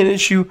Kyle Shanahan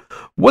issue?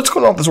 What's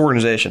going on with this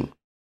organization?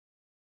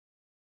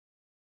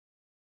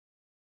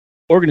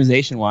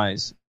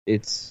 Organization-wise,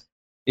 it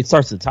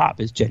starts at the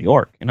top. It's Jed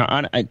York, and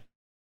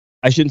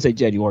I shouldn't say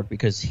Jed York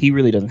because he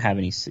really doesn't have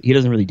any. He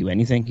doesn't really do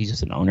anything. He's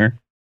just an owner.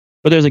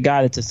 But there's a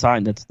guy that's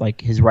assigned that's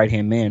like his right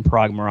hand man,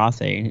 Parag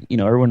Marathe. You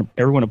know,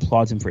 everyone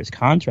applauds him for his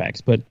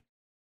contracts, but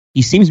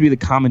he seems to be the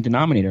common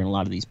denominator in a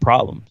lot of these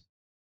problems.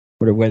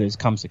 Whether it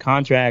comes to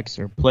contracts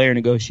or player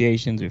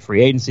negotiations or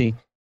free agency,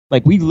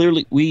 like we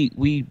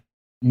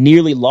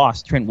nearly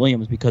lost Trent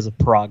Williams because of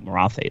Parag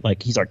Marathe.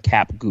 Like he's our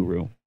cap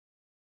guru.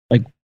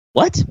 Like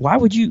what? Why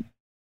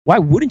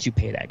wouldn't you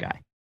pay that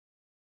guy?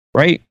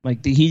 Right?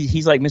 Like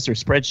he's like Mr.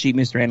 Spreadsheet,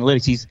 Mr.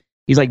 Analytics.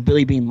 He's like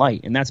Billy Bean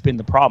Light, and that's been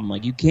the problem.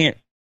 Like you can't.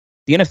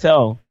 The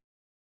NFL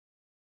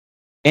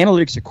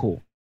analytics are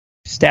cool,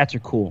 stats are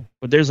cool,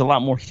 but there's a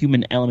lot more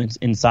human elements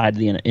inside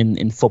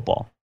in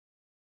football,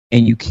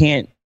 and you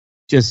can't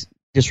just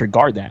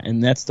disregard that.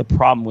 And that's the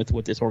problem with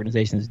what this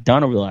organization has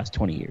done over the last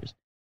 20 years.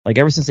 Like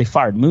ever since they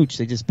fired Mooch,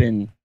 they've just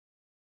been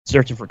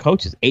searching for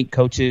coaches. 8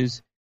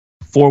 coaches,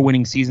 4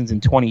 winning seasons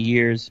in 20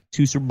 years,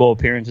 2 Super Bowl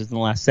appearances in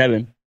the last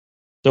 7.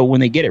 So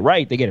when they get it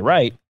right, they get it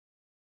right.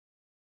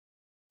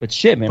 But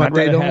shit, man, I'd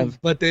rather have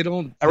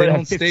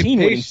 15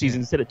 winning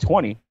seasons instead of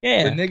 20.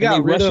 Yeah. When they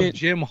got rid of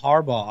Jim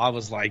Harbaugh, I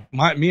was like,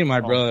 me and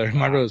my brother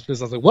was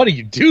pissed. I was like, what are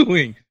you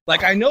doing?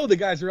 Like, I know the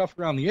guys are rough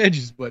around the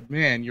edges, but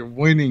man, you're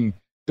winning.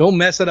 Don't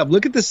mess it up.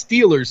 Look at the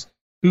Steelers,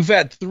 who've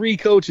had 3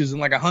 coaches in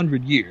like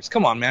 100 years.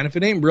 Come on, man. If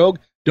it ain't broke,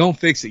 don't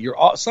fix it.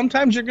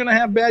 Sometimes you're going to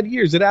have bad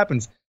years. It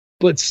happens.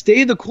 But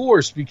stay the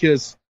course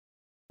because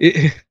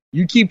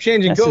you keep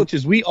changing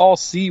coaches. We all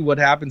see what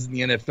happens in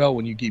the NFL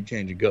when you keep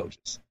changing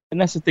coaches. And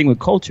that's the thing with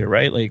culture,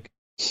 right? Like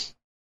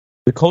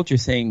the culture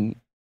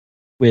thing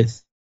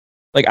with,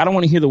 like, I don't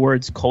want to hear the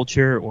words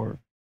culture or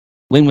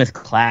win with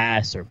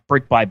class or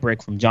brick by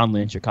brick from John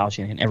Lynch or Kyle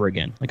Shanahan ever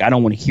again. Like, I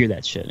don't want to hear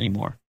that shit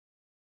anymore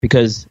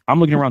because I'm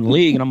looking around the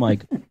league and I'm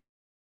like,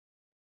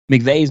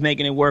 McVay's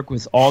making it work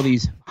with all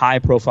these high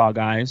profile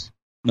guys.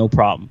 No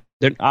problem.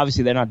 They're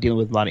not dealing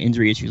with a lot of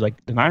injury issues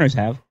like the Niners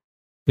have.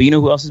 But you know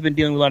who else has been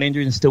dealing with a lot of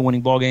injuries and still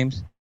winning ball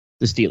games?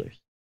 The Steelers,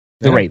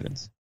 the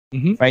Ravens,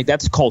 right?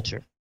 That's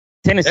culture.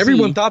 Tennessee.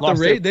 Everyone thought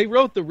they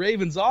wrote the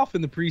Ravens off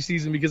in the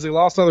preseason because they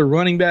lost all their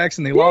running backs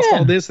and they lost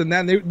all this and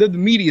that. The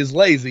media is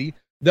lazy.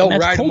 They'll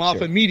write them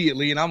off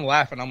immediately, and I'm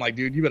laughing. I'm like,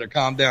 dude, you better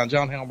calm down.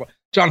 John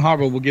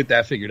Harbaugh will get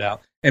that figured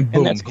out. And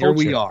boom, here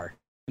we are.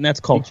 And that's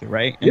culture,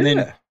 right? And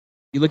then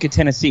you look at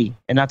Tennessee,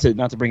 and not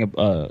to bring up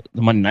the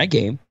Monday night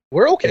game.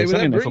 We're okay with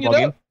that.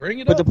 Bring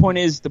it up. But the point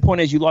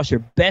is, you lost your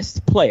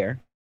best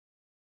player,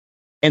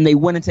 and they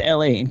went into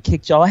L.A. and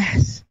kicked y'all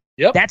ass.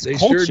 Yep, that's they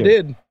culture. Sure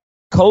did.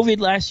 COVID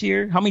last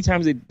year, how many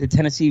times did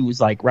Tennessee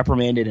was like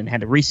reprimanded and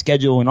had to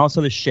reschedule and all this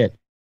other shit?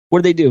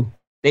 What did they do?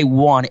 They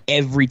won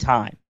every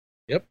time.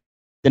 Yep.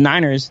 The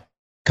Niners,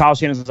 Kyle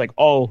Shanahan was like,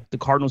 oh, the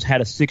Cardinals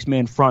had a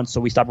 6-man front,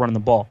 so we stopped running the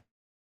ball.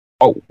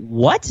 Oh,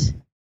 what?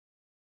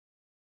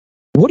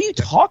 What are you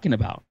talking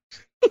about?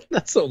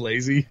 That's so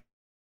lazy.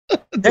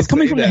 That's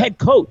coming from the head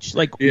coach.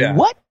 Like,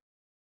 what?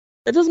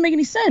 That doesn't make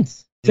any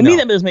sense. To me,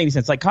 that doesn't make any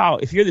sense. Like, Kyle,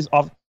 if you're this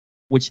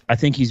which I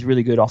think he's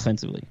really good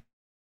offensively.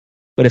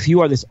 But if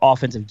you are this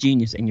offensive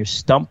genius and you're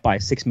stumped by a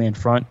 6-man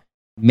front,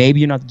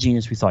 maybe you're not the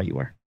genius we thought you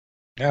were.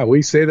 Yeah,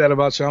 we say that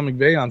about Sean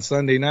McVay on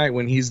Sunday night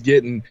when he's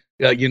getting,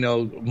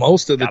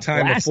 most of the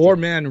time a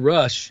 4-man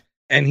rush,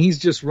 and he's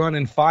just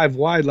running 5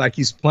 wide like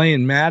he's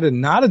playing Madden,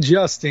 not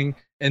adjusting,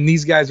 and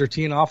these guys are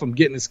teeing off him,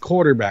 getting his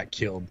quarterback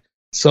killed.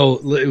 So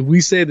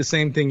we say the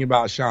same thing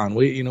about Sean.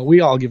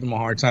 We all give him a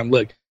hard time.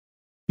 Look,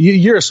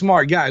 you're a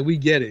smart guy, we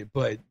get it,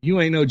 but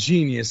you ain't no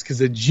genius because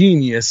a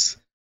genius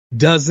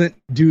doesn't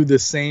do the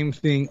same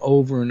thing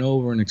over and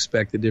over and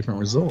expect a different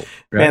result.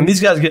 Right? Man, these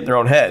guys get in their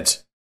own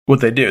heads. What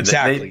they do,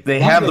 exactly.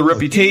 They have the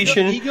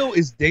reputation. Ego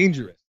is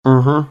dangerous.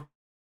 Mm-hmm.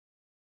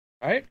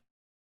 Right?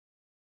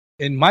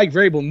 And Mike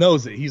Vrabel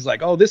knows it. He's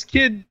like, oh, this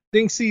kid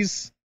thinks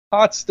he's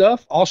hot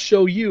stuff. I'll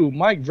show you.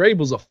 Mike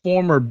Vrabel's a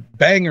former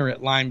banger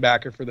at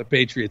linebacker for the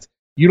Patriots.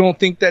 You don't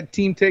think that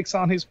team takes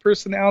on his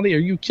personality? Are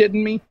you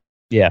kidding me?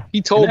 Yeah.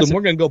 He told them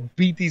we're going to go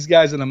beat these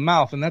guys in the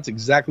mouth, and that's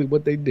exactly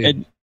what they did.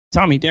 And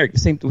Tommy, Derek, the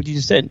same what you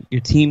just said.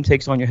 Your team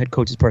takes on your head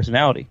coach's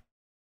personality.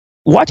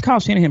 Watch Kyle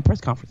Shanahan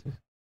press conferences.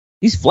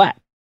 He's flat.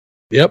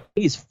 Yep.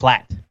 He's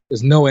flat.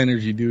 There's no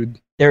energy, dude.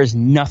 There is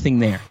nothing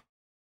there.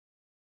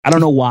 I don't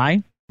know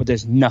why, but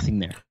there's nothing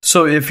there.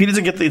 So if he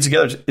doesn't get things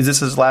together, is this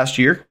his last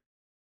year?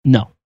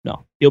 No.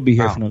 He'll be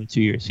here for another 2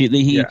 years.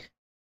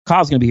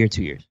 Kyle's going to be here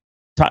 2 years.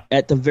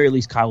 At the very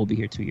least, Kyle will be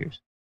here 2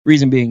 years.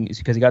 Reason being is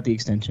because he got the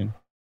extension.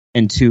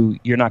 And 2,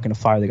 you're not going to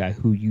fire the guy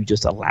who you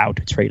just allowed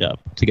to trade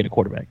up to get a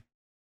quarterback.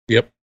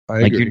 Yep.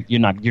 I agree. You're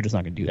just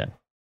not going to do that.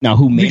 Now,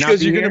 who may not be here?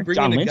 Because you're going to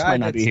bring in a guy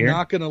that's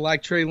not going to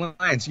like Trey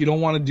Lance. You don't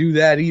want to do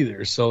that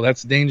either. So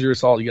that's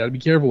dangerous. You got to be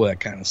careful with that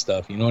kind of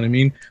stuff. You know what I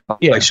mean?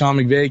 Yeah. Like Sean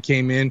McVay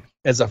came in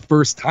as a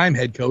first-time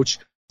head coach.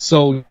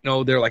 So,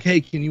 they're like,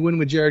 hey, can you win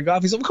with Jared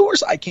Goff? He's like, of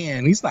course I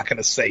can. He's not going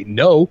to say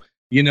no,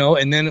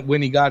 And then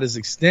when he got his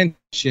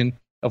extension,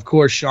 of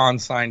course, Sean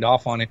signed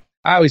off on it.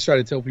 I always try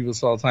to tell people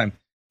this all the time.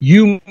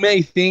 You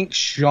may think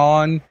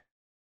Sean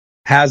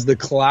has the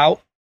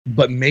clout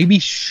But maybe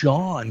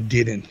Sean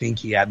didn't think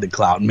he had the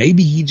clout.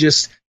 Maybe he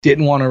just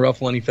didn't want to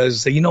ruffle any feathers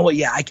and say, you know what,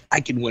 yeah,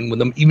 I can win with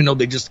them, even though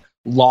they just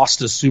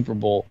lost a Super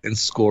Bowl and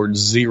scored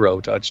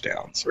 0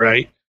 touchdowns,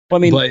 right? Well,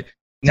 I mean, but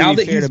now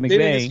that he's been in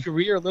McVay, his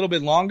career a little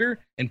bit longer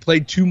and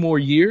played 2 more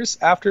years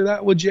after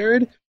that with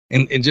Jared,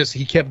 and just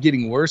he kept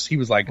getting worse, he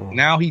was like,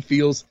 now he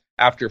feels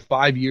after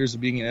 5 years of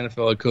being an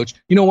NFL head coach,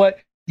 you know what?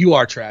 You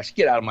are trash.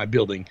 Get out of my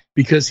building.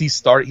 Because he's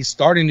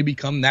starting to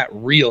become that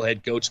real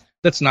head coach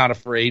that's not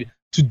afraid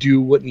to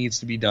do what needs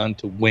to be done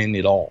to win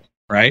it all,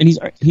 right?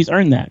 And he's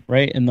earned that,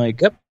 right? And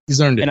like, yep,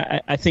 he's earned it.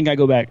 And I think I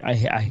go back.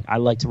 I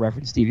like to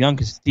reference Steve Young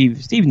because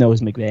Steve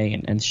knows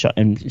McVay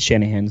and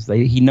Shanahan's.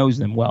 He knows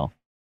them well.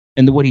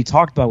 And what he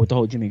talked about with the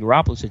whole Jimmy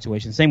Garoppolo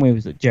situation, same way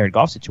with the Jared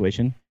Goff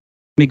situation,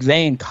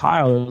 McVay and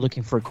Kyle are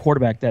looking for a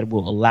quarterback that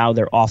will allow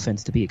their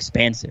offense to be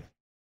expansive.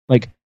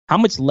 Like, how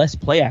much less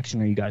play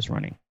action are you guys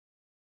running?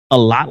 A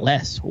lot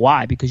less.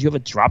 Why? Because you have a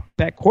drop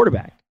back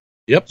quarterback.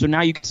 Yep. So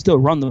now you can still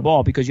run the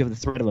ball because you have the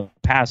threat of a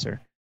passer.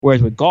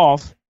 Whereas with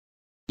Goff,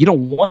 you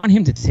don't want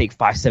him to take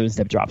 5-7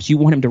 step drops. You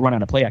want him to run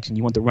out of play action.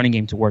 You want the running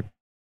game to work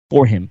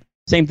for him.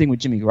 Same thing with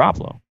Jimmy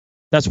Garoppolo.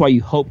 That's why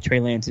you hope Trey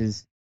Lance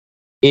is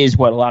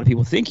what a lot of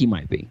people think he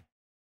might be.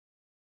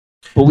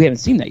 But we haven't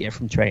seen that yet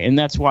from Trey. And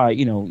that's why,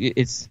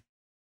 it's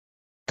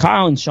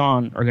Kyle and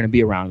Sean are going to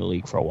be around the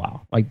league for a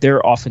while. Like, their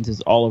offense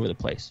is all over the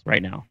place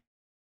right now.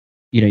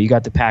 You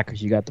got the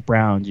Packers, you got the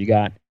Browns, you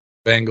got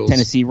Bengals.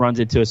 Tennessee runs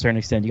it to a certain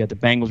extent. You got the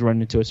Bengals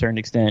running it to a certain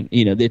extent.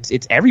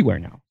 It's everywhere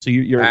now. So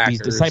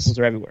these disciples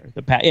are everywhere.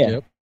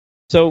 Yep.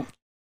 So,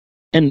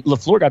 and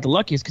LaFleur got the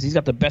luckiest because he's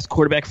got the best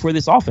quarterback for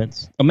this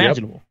offense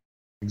imaginable. Yep.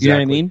 Exactly. You know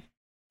what I mean?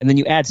 And then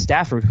you add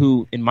Stafford,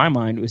 who, in my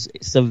mind, was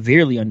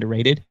severely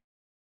underrated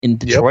in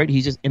Detroit. Yep.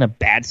 He's just in a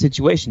bad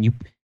situation.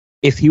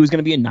 If he was going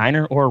to be a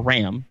Niner or a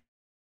Ram,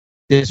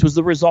 this was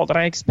the result that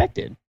I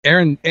expected.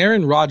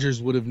 Aaron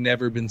Rodgers would have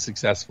never been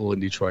successful in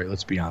Detroit,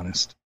 let's be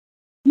honest.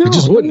 No, it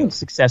just wouldn't have.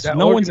 Successful.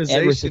 No one's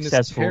ever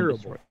successful.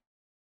 Terrible.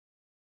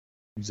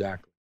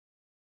 Exactly.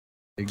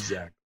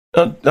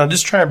 Now,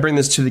 just trying to bring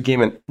this to the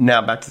game and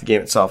now back to the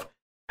game itself.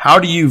 How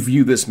do you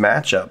view this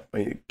matchup,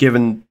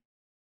 given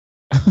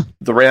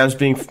the Rams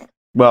being,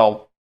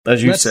 well,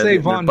 as you said,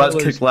 their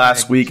butts kicked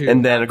last week,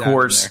 and then, of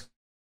course,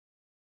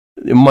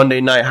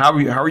 Monday night. How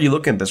are you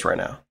looking at this right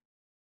now?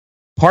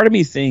 Part of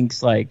me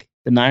thinks, like,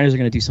 the Niners are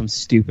going to do something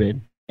stupid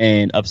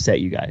and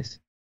upset you guys.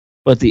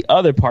 But the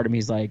other part of me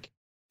is like,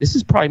 this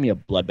is probably a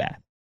bloodbath.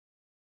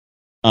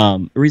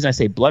 The reason I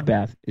say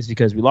bloodbath is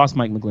because we lost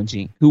Mike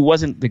McGlinchey, who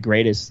wasn't the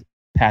greatest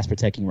pass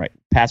protecting right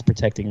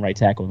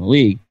tackle in the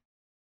league,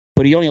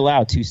 but he only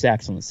allowed 2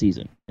 sacks on the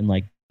season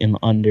in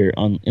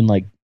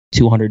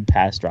 200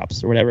 pass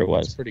drops or whatever it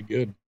was. That's pretty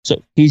good.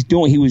 So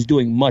he was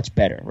doing much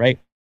better, right?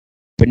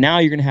 But now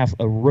you're going to have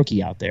a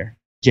rookie out there,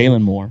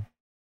 Jalen Moore,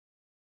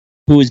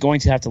 who is going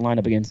to have to line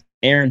up against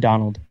Aaron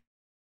Donald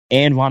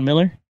and Von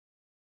Miller.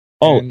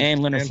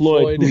 And Leonard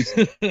Floyd.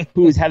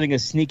 who is having a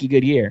sneaky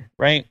good year,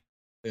 right?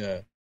 Yeah.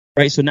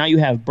 Right, so now you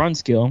have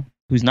Brunskill,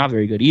 who's not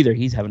very good either.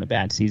 He's having a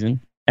bad season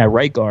at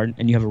right guard,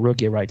 and you have a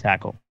rookie at right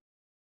tackle.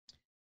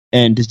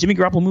 And does Jimmy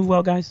Garoppolo move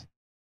well, guys?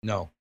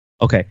 No.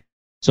 Okay,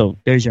 so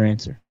there's your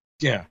answer.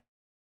 Yeah.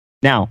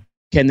 Now,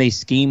 can they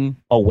scheme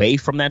away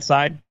from that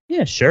side?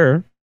 Yeah,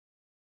 sure.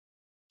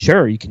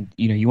 Sure, you can.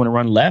 You want to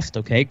run left?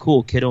 Okay,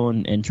 cool. Kittle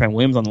and Trent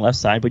Williams on the left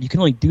side, but you can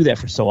only do that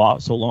for so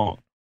long.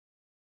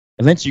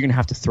 Eventually, you're going to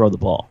have to throw the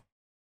ball.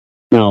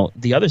 Now,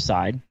 the other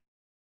side,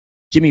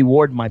 Jimmy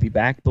Ward might be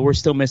back, but we're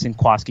still missing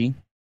Kwaski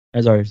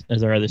as our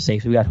other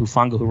safety. We got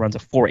Hufanga, who runs a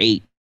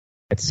 4.8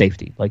 at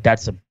safety. Like,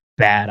 that's a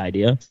bad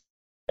idea.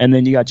 And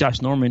then you got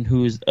Josh Norman,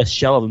 who's a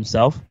shell of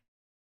himself,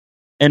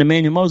 and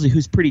Emmanuel Mosley,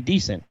 who's pretty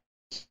decent.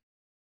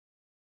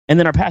 And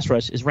then our pass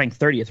rush is ranked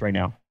 30th right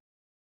now.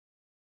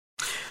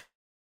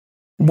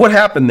 What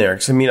happened there?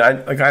 Because,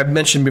 I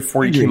mentioned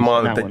before you came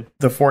on, that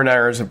the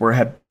 49ers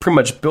had pretty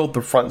much built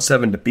the front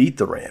seven to beat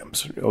the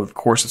Rams over the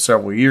course of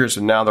several years,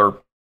 and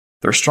now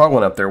they're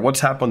struggling up there.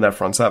 What's happened to that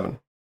front seven?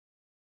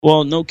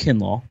 Well, no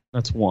Kinlaw.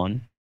 That's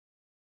one.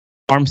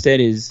 Armstead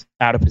is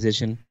out of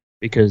position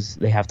because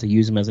they have to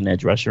use him as an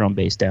edge rusher on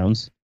base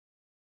downs.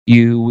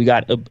 We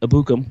got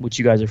Abukum, which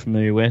you guys are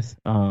familiar with.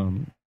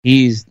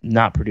 He's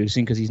not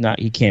producing because he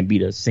can't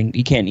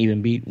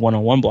even beat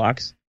one-on-one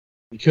blocks.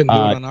 You couldn't do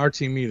it on our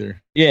team either.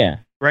 Yeah,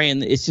 right.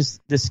 And it's just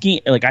the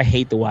scheme. Like, I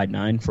hate the wide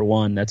 9 for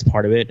one. That's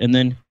part of it. And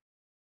then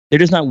they're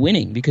just not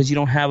winning because you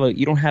don't have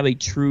a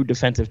true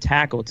defensive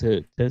tackle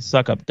to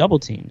suck up double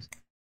teams.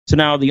 So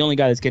now the only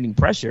guy that's getting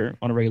pressure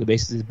on a regular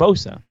basis is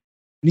Bosa. And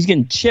he's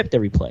getting chipped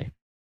every play.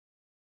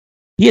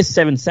 He has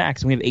 7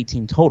 sacks and we have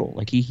 18 total.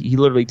 Like, he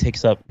literally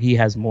takes up. He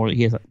has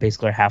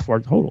basically a half of our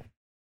total.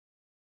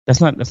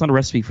 That's not a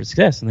recipe for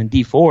success. And then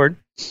D Ford,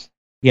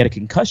 he had a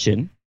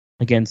concussion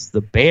against the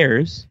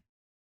Bears.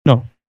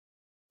 No,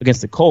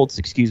 against the Colts,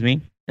 excuse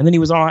me. And then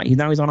he's on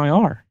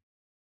IR.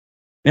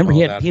 Remember, he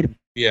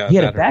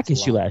had a back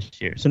issue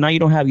last year. So now you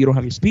don't have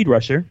your speed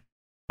rusher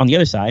on the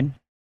other side.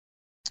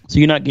 So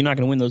you're not going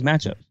to win those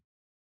matchups.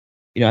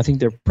 I think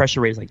their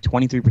pressure rate is like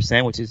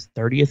 23%, which is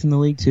 30th in the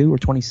league too, or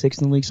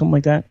 26th in the league, something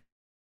like that.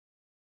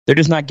 They're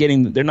not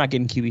getting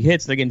QB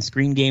hits. They're getting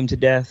screen game to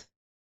death.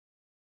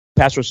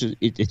 Pass rush,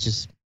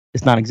 it's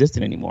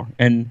non-existent anymore.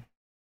 And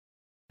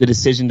the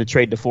decision to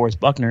trade DeForest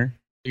Buckner,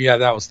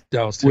 that was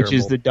terrible. Which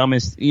is the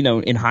dumbest.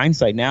 In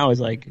hindsight now is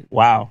like,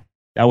 wow,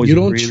 that was you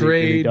don't really,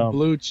 trade really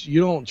dumb.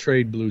 You don't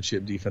trade blue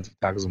chip defensive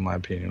tackles, in my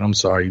opinion. I'm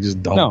sorry, you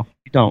just don't. No,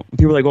 you don't.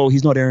 People are like, oh,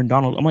 he's not Aaron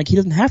Donald. I'm like, he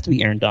doesn't have to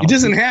be Aaron Donald. He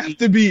doesn't have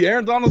to be.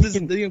 Aaron Donald is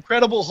the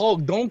Incredible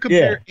Hulk. Don't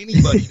compare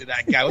anybody to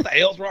that guy. What the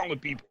hell's wrong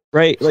with people?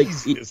 Right, like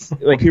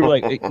people are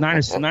like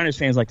Niners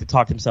fans like to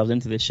talk themselves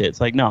into this shit. It's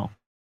like, no.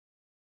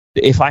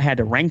 If I had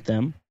to rank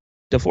them,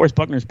 DeForest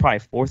Buckner is probably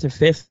 4th or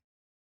 5th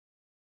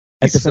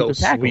at defensive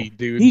tackle. Sweet,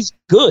 dude. He's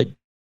good.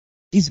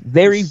 He's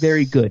very,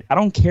 very good. I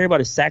don't care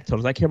about his sack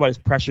totals. I care about his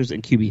pressures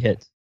and QB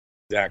hits.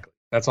 Exactly.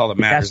 That's all that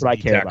matters. That's what I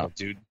care about,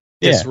 dude.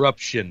 Yeah.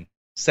 Disruption.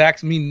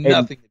 Sacks mean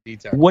nothing to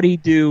D-tackle. What did he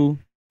do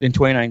in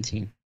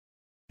 2019?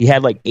 He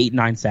had like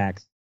 8-9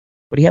 sacks.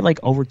 But he had like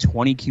over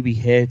 20 QB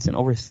hits and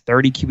over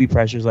 30 QB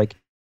pressures. Like,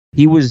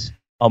 he was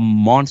a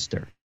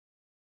monster.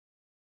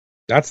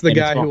 That's the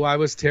guy who I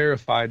was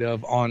terrified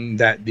of on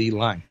that D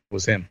line,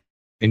 was him.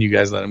 And you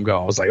guys let him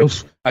go. I was like,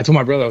 oof. I told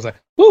my brother, I was like,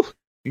 whoo,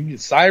 you get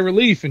sigh of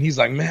relief. And he's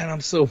like, man,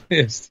 I'm so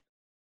pissed.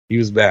 He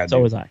was bad.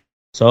 So was I.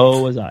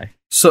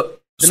 So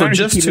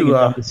just to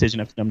dumb decision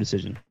after dumb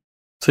decision.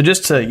 So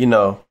just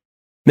to,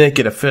 make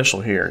it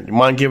official here. Do you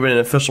mind giving an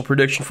official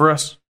prediction for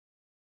us?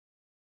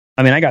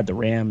 I mean, I got the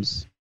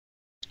Rams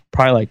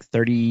probably like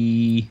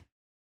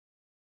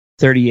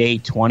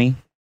 38-20.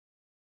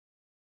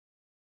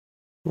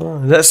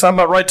 Does that sound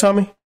about right,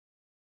 Tommy?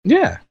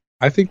 Yeah,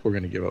 I think we're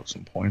going to give up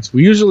some points.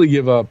 We usually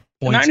give up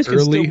points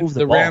early.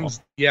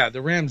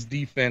 The Rams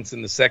defense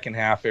in the second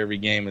half every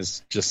game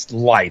is just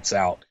lights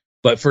out.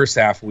 But first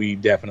half, we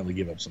definitely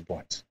give up some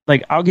points.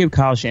 Like, I'll give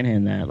Kyle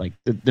Shanahan that. Like,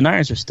 the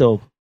Niners are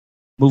still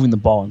moving the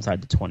ball inside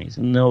the 20s,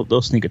 and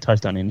they'll sneak a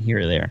touchdown in here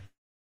or there.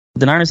 But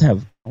the Niners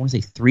have, I want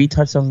to say, 3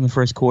 touchdowns in the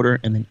first quarter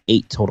and then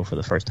 8 total for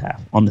the first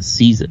half on the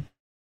season.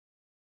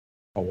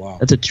 Oh, wow.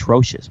 That's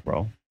atrocious,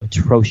 bro.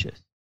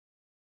 Atrocious.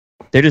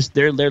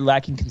 They're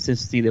lacking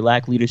consistency. They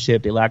lack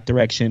leadership. They lack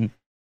direction.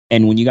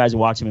 And when you guys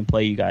watch them and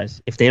play, you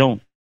guys, if they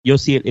don't, you'll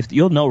see it.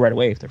 You'll know right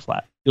away if they're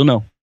flat. You'll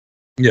know.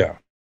 Yeah.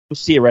 You'll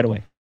see it right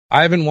away.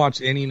 I haven't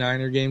watched any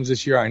Niner games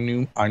this year. I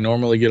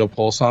normally get a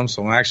pulse on,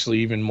 so I'm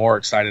actually even more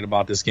excited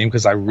about this game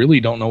because I really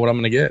don't know what I'm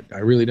going to get. I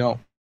really don't.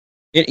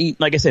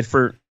 Like I said,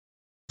 for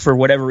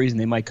whatever reason,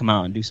 they might come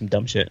out and do some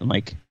dumb shit and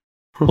like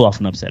pull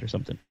off an upset or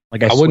something.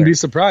 Like I wouldn't be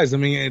surprised. I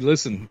mean, hey,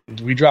 listen,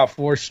 we dropped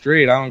 4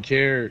 straight. I don't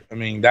care. I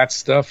mean, that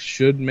stuff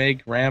should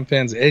make Ram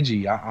fans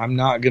edgy. I'm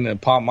not going to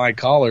pop my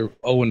collar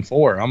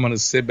 0-4. I'm going to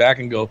sit back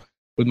and go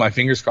with my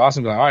fingers crossed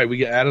and be like, all right,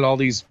 we added all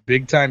these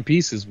big-time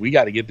pieces. We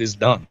got to get this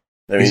done.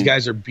 These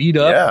guys are beat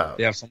up. Yeah.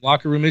 They have some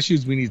locker room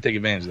issues. We need to take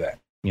advantage of that,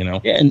 Yeah,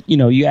 and,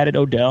 you added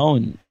Odell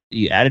and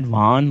you added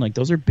Vaughn. Like,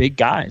 those are big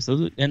guys.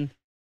 And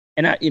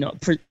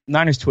for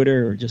Niners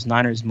Twitter or just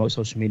Niners most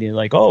social media,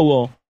 like, oh,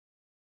 well,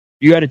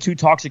 you added 2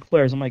 toxic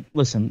players. I'm like,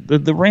 listen,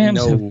 the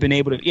Rams have been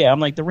able to. Yeah, I'm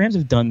like, the Rams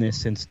have done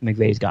this since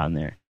McVay's gotten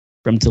there,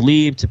 from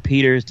Talib to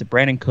Peters to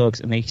Brandon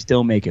Cooks, and they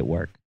still make it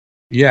work.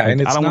 Yeah, like,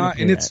 and it's not,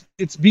 and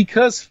it's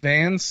because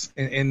fans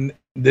and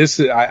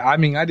this. I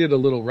mean, I did a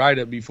little write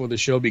up before the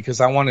show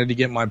because I wanted to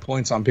get my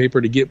points on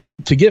paper to get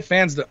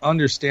fans to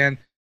understand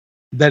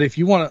that if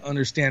you want to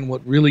understand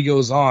what really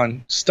goes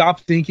on,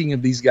 stop thinking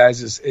of these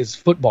guys as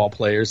football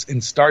players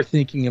and start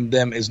thinking of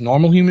them as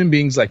normal human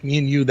beings like me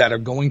and you that are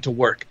going to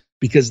work.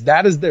 Because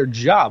that is their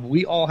job.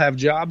 We all have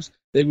jobs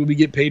that we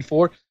get paid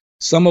for.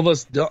 Some of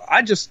us don't.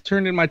 I just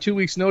turned in my 2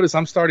 weeks' notice.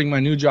 I'm starting my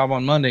new job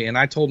on Monday, and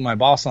I told my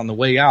boss on the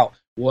way out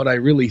what I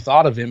really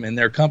thought of him and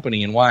their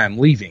company and why I'm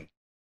leaving.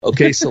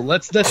 Okay, so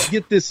let's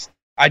get this.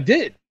 I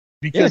did.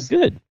 Because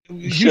good.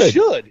 You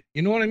should.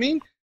 You know what I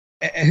mean?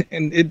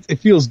 And it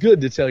feels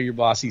good to tell your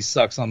boss he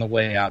sucks on the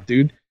way out,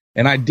 dude.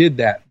 And I did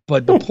that.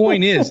 But the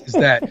point is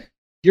that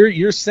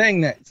You're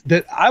saying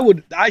that I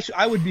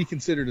would be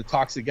considered a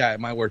toxic guy at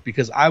my work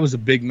because I was a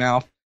big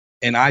mouth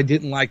and I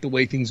didn't like the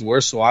way things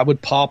were, so I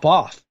would pop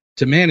off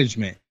to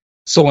management.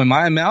 So am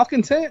I a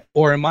malcontent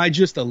or am I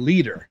just a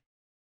leader?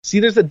 See,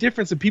 there's a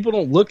difference and people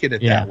don't look at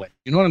it that way.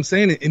 You know what I'm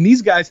saying? And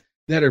these guys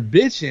that are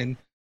bitching,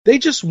 they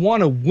just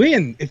want to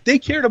win. If they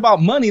cared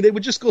about money, they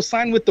would just go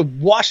sign with the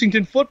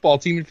Washington football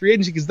team in free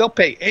agency because they'll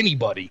pay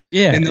anybody.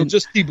 Yeah, and they'll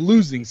just keep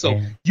losing.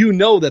 So you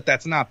know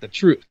that's not the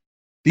truth.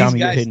 These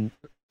guys,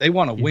 they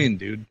want to win,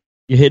 dude.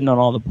 You're hitting on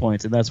all the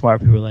points, and that's why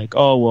people are like,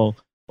 oh, well,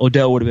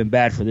 Odell would have been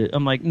bad for this.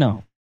 I'm like,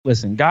 no.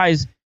 Listen,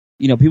 guys,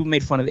 people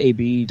made fun of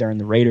AB during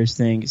the Raiders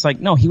thing. It's like,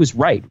 no, he was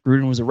right.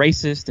 Gruden was a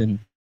racist and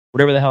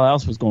whatever the hell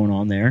else was going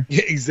on there.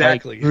 Yeah,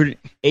 exactly. Like,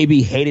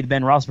 AB hated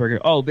Ben Roethlisberger.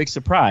 Oh, big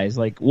surprise.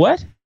 Like,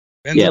 what?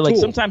 Ben's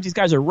sometimes these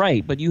guys are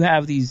right, but you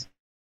have these,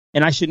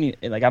 and I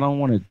don't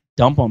want to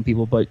dump on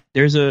people, but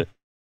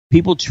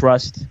people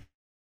trust,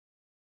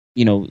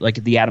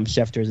 like the Adam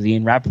Schefters, the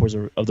Ian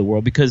Rappaports of the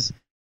world because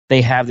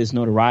they have this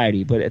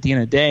notoriety. But at the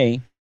end of the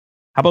day,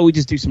 How about we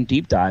just do some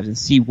deep dives and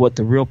see what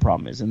the real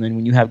problem is? And then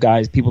when you have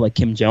guys, people like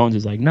Kim Jones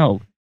is like,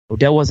 no,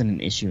 Odell wasn't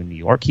an issue in New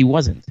York. He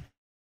wasn't.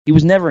 He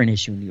was never an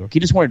issue in New York. He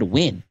just wanted to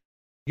win.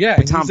 Yeah,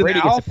 but Tom Brady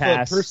gets a alpha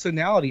pass.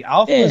 Personality.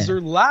 Alphas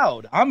are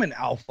loud. I'm an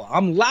alpha.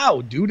 I'm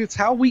loud, dude. It's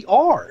how we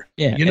are.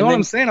 Yeah, you know what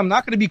I'm saying? I'm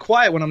not going to be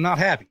quiet when I'm not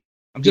happy.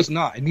 I'm just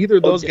not. And neither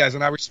of those guys,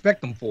 and I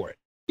respect them for it.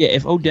 Yeah,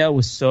 if Odell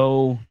was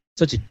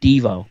such a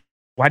divo,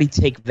 why'd he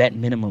take vet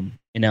minimum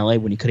in LA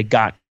when he could have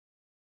got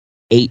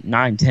 8,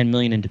 9, 10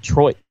 million in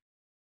Detroit?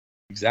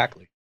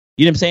 Exactly.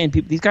 You know what I'm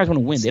saying? These guys want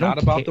to win. It's they don't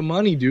not about care. The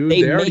money, dude.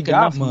 They already make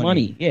got enough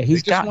money. Yeah,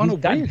 he's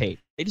gotten paid.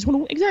 They just want to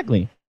win.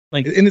 Exactly.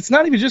 Like, and it's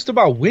not even just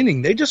about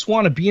winning. They just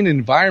want to be in an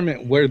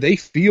environment where they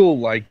feel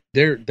like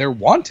they're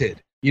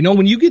wanted. You know,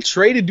 when you get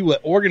traded to an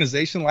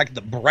organization like the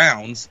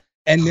Browns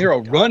and they're a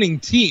running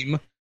team,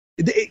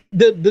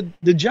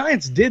 the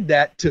Giants did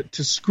that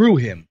to screw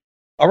him.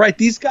 All right,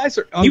 these guys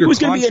are under he was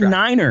going to be a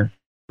Niner.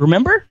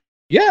 Remember?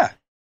 Yeah,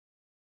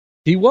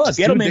 he was.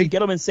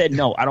 Gettleman said,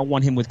 no, I don't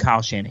want him with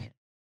Kyle Shanahan.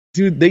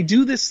 Dude, they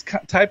do this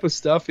type of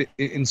stuff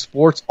in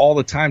sports all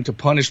the time to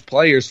punish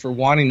players for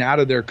wanting out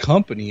of their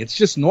company. It's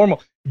just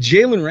normal.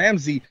 Jalen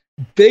Ramsey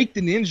faked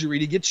an injury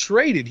to get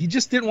traded. He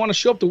just didn't want to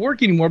show up to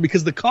work anymore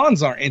because the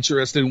Cons aren't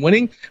interested in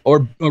winning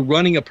or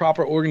running a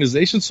proper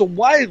organization. So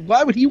why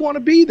would he want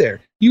to be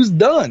there? He was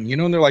done, you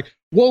know, and they're like,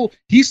 well,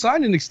 he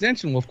signed an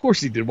extension. Well, of course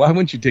he did. Why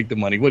wouldn't you take the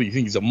money? What do you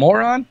think? He's a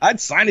moron?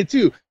 I'd sign it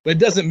too. But it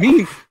doesn't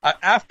mean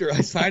after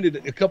I signed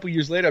it a couple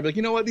years later, I'd be like,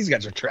 you know what? These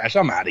guys are trash.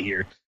 I'm out of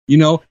here. You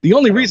know, the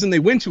only reason they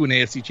went to an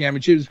AFC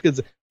championship is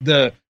because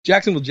the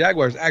Jacksonville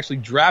Jaguars actually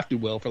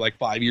drafted well for like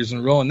 5 years in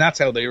a row, and that's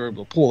how they were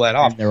able to pull that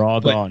off. And they're all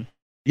gone.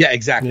 Yeah,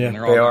 exactly. Yeah, and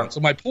they're all gone. So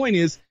my point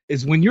is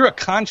when you're a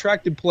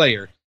contracted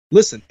player,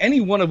 listen,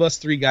 any one of us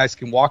three guys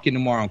can walk in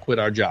tomorrow and quit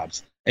our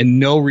jobs and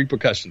no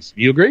repercussions.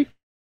 You agree?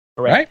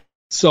 Correct. Right?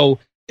 So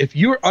if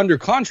you're under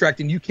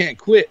contract and you can't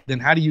quit, then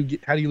how do you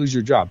lose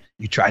your job?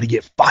 You try to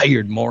get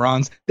fired,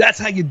 morons. That's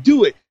how you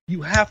do it.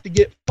 You have to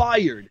get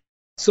fired.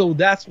 So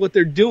that's what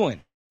they're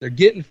doing. They're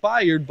getting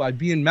fired by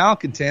being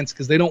malcontents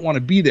because they don't want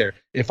to be there.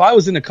 If I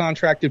was in a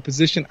contracted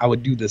position, I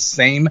would do the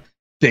same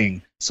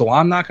thing. So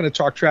I'm not going to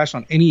talk trash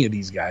on any of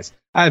these guys.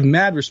 I have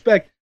mad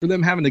respect for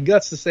them having the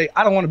guts to say,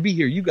 I don't want to be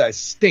here. You guys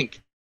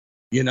stink.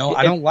 You know,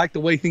 I don't like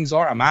the way things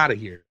are. I'm out of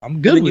here.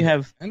 I'm good with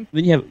it. Then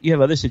you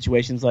have other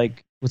situations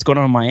like what's going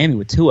on in Miami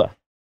with Tua.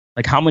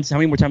 Like how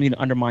many more times you need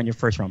to undermine your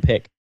first round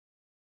pick?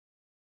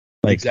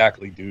 Like,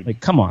 exactly, dude. Like,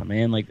 come on,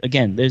 man. Like,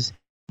 again, these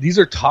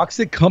are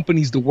toxic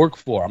companies to work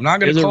for. I'm not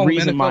going to call them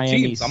NFL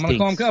Miami teams. I'm going to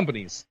call them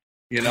companies.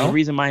 You know, there's a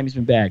reason Miami's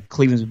been bad.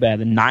 Cleveland's been bad.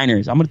 The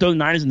Niners. I'm going to throw the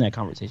Niners in that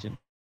conversation.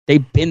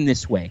 They've been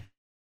this way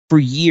for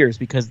years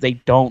because they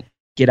don't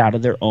get out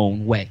of their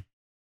own way.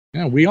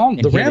 Yeah,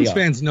 the Rams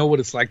fans know what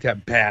it's like to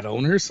have bad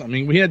owners. I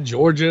mean, we had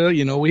Georgia.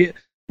 You know, we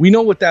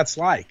know what that's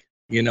like.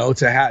 You know,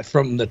 to have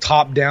from the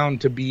top down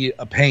to be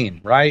a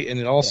pain, right? And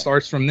it all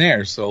starts from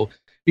there. So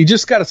you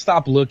just got to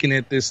stop looking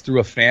at this through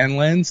a fan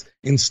lens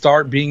and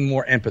start being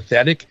more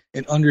empathetic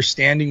and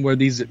understanding where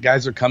these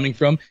guys are coming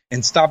from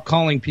and stop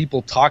calling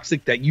people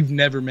toxic that you've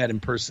never met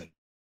in person.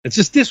 It's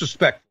just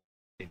disrespectful.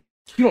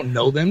 You don't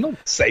know them. Don't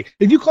say.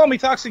 If you call me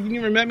toxic, you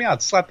never met me,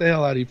 I'd slap the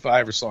hell out of you if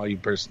I ever saw you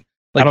in person.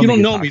 Like, you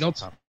don't know me.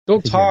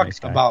 Don't talk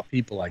about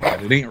people like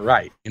that. It ain't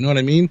right. You know what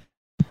I mean?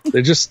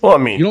 They're just, well, I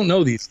mean, you don't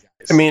know these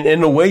guys. I mean,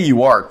 in a way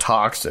you are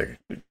toxic.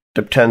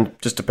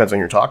 Just depends on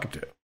who you're talking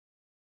to.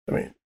 I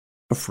mean,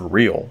 for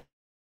real.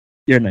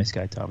 You're a nice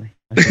guy, Tommy.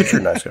 You're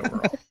a nice guy,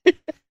 bro.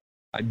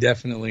 I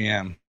definitely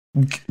am.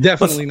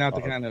 Definitely not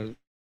the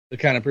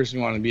kind of person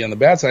you want to be on the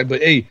bad side.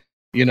 But hey,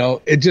 you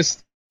know, it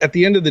just at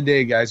the end of the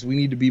day, guys, we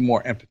need to be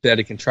more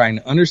empathetic and trying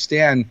to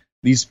understand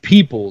these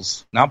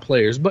people's, not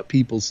players, but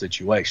people's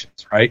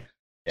situations, right?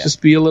 Yeah.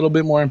 Just be a little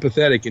bit more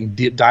empathetic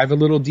and dive a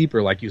little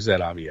deeper, like you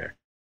said, Javier.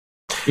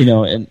 You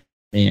know, and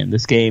man,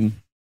 this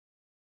game,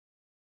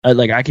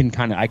 I can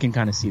kind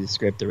of see the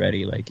script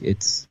already. Like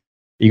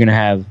you're gonna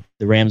have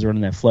the Rams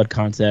running that flood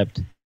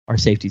concept. Our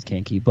safeties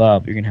can't keep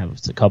up. You're gonna have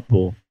a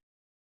couple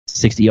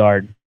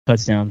 60-yard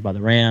touchdowns by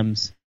the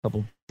Rams, a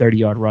couple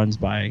 30-yard runs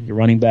by your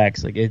running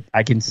backs.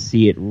 I can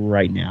see it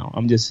right now.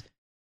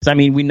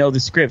 We know the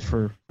script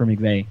for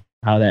McVay,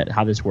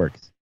 how this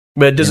works.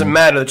 But it doesn't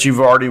matter that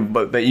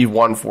you've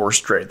won 4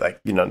 straight.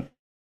 Like, you know,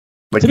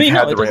 like you've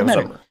had the Rams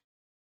number.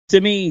 To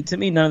me,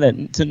 none of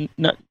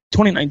that.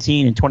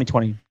 2019 and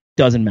 2020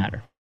 doesn't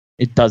matter.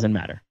 It doesn't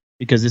matter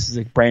because this is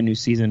a brand new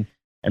season.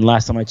 And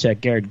last time I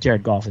checked,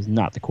 Jared Goff is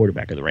not the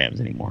quarterback of the Rams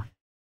anymore.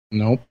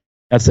 Nope.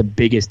 That's the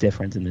biggest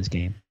difference in this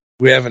game.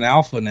 We have an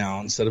alpha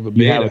now instead of a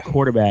beta. You have a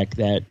quarterback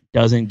that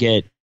doesn't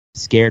get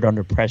scared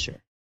under pressure.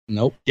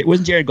 Nope.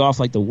 Wasn't Jared Goff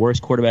like the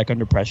worst quarterback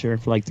under pressure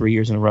for like 3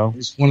 years in a row?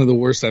 It's one of the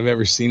worst I've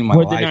ever seen in my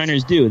life. What the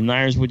Niners do? The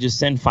Niners would just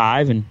send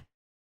 5 and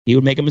he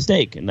would make a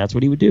mistake, and that's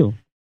what he would do.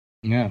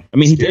 Yeah. I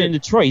mean, he did it in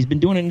Detroit. He's been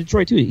doing it in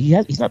Detroit too. He's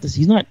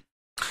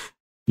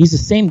the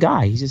same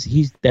guy.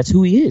 That's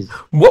who he is.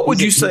 What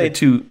would you say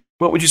to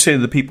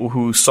the people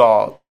who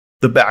saw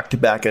the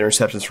back-to-back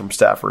interceptions from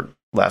Stafford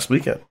last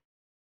weekend?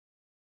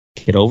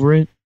 Get over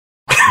it.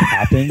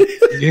 happen.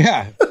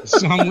 Yeah,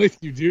 so I'm with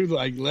you, dude.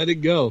 Like, let it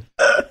go.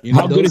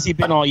 How good has he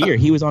been all year?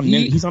 He's on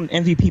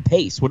MVP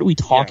pace. What are we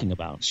talking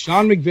about?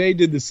 Sean McVay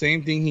did the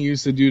same thing he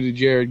used to do to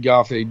Jared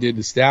Goff that he did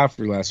to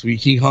Stafford last week.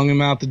 He hung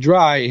him out to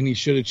dry, and he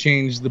should have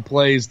changed the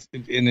plays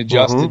and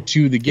adjusted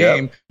to the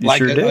game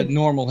like a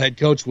normal head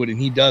coach would, and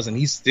he doesn't.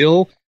 He's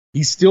still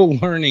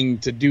learning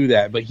to do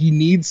that, but he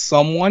needs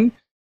someone.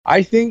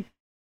 I think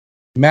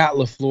Matt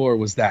LaFleur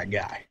was that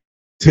guy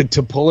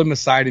to pull him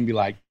aside and be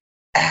like,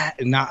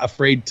 and not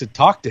afraid to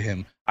talk to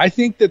him. I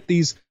think that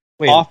these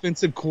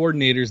offensive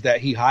coordinators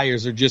that he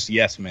hires are just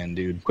yes men,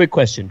 dude. Quick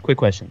question.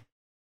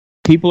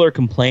 People are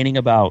complaining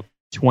about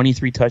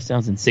 23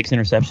 touchdowns and 6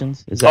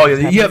 interceptions. Is that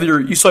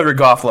you still have your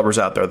Goff lovers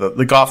out there.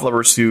 The Goff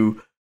lovers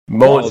who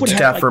Mullen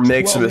Stafford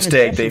makes a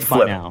mistake, they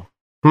flip. Now.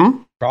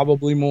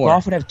 Probably more.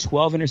 Goff would have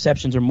 12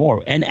 interceptions or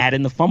more, and add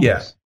in the fumbles.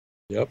 Yeah.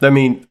 Yep. I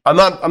mean,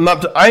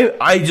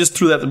 I just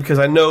threw that because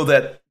I know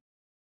that,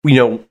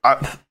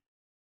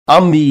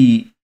 I'm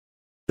the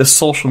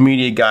social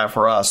media guy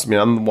for us. I mean,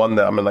 I'm the one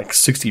that I'm in like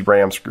 60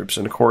 Rams groups,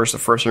 and of course, the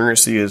first thing you're going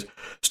to see is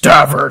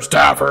Stafford.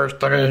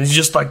 He's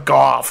just like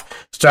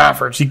Goff.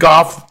 Stafford. See,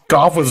 Goff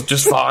was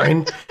just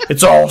fine.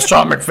 It's all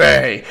Sean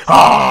McVay.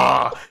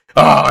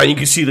 And you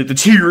can see like the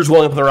tears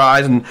welling up in their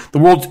eyes, and the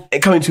world's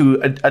coming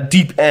to a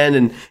deep end,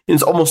 and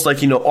it's almost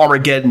like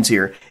Armageddon's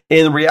here.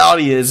 And the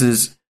reality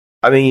is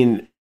I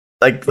mean,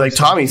 like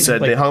Tommy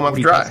said, they hung him out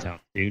to dry.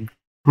 Dude.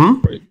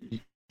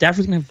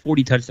 Stafford's going to have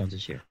 40 touchdowns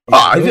this year.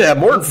 I think have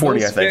more than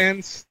 40, I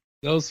think.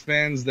 Those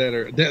fans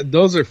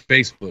those are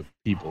Facebook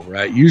people,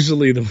 right?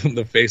 Usually the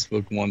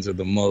Facebook ones are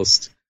the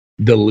most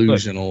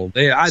delusional.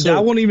 I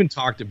won't even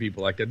talk to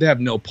people like that. They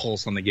have no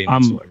pulse on the game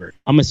whatsoever.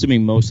 I'm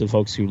assuming most of the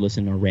folks who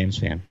listen are Rams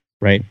fan,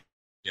 right?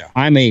 Yeah.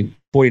 I'm a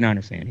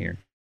 49er fan here.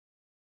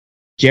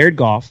 Jared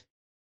Goff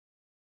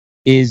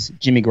is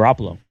Jimmy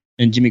Garoppolo,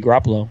 and Jimmy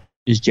Garoppolo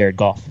is Jared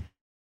Goff.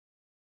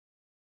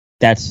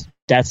 That's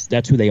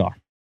who they are.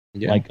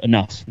 Yeah. Like,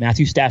 enough.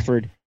 Matthew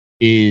Stafford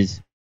is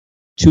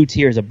 2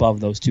 tiers above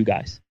those two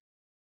guys.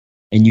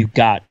 And you've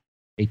got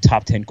a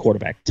top 10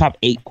 quarterback, top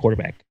 8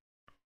 quarterback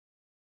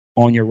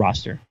on your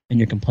roster. And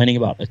you're complaining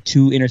about a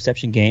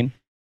 2-interception game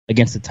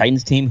against the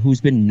Titans team who's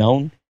been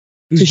known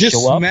to just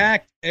show up.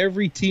 Smacked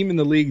every team in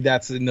the league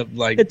that's in the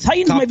The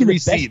Titans might be the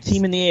best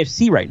team in the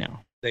AFC right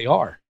now. They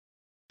are.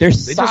 They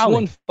just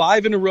won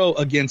 5 in a row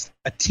against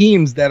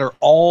teams that are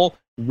all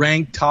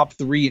ranked top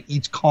 3 in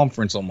each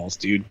conference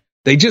almost, dude.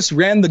 They just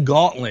ran the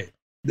gauntlet.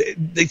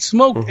 They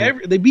smoked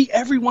they beat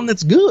everyone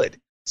that's good.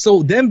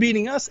 So them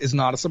beating us is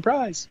not a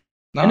surprise.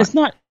 And it's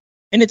not.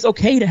 And it's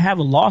okay to have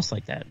a loss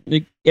like that.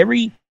 Like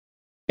every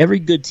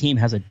good team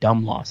has a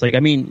dumb loss. Like, I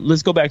mean,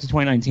 let's go back to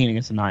 2019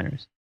 against the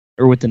Niners,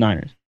 or with the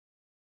Niners.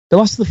 They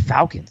lost to the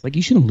Falcons. Like,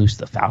 you shouldn't lose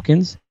to the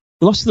Falcons.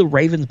 We lost to the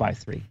Ravens by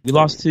 3. We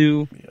lost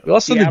to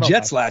the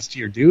Jets last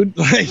year, dude.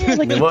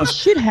 This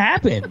shit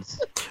happens.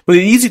 Well,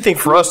 the easy thing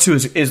for us, too,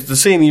 is the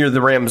same year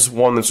the Rams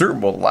won the Super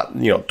Bowl,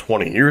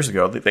 20 years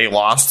ago, they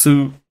lost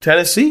to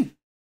Tennessee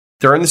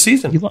during the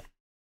season.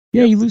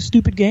 You lose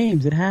stupid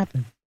games. It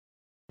happened.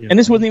 Yeah. And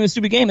this wasn't even a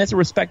stupid game. That's a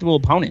respectable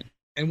opponent.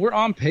 And we're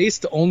on pace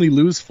to only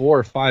lose 4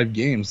 or 5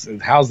 games.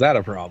 How's that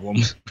a problem?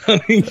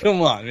 I mean,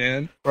 come on,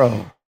 man.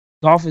 Bro,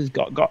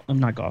 I'm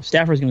not Goff.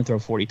 Stafford's going to throw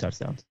 40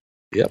 touchdowns.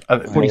 Yep.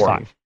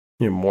 45.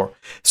 More.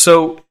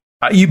 So,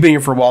 you've been here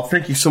for a while.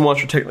 Thank you so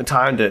much for taking the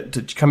time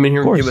to come in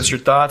here and give us your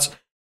thoughts.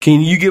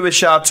 Can you give a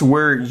shout out to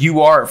where you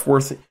are at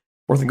Fourth and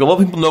Goal?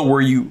 Let people know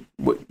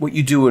what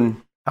you do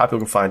and how people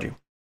can find you.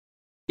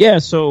 Yeah,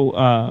 so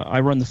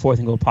I run the Fourth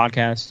and Goal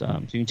podcast. So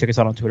you can check us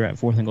out on Twitter at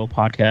Fourth and Goal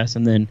Podcast.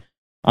 And then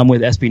I'm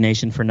with SB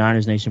Nation for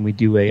Niners Nation. We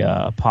do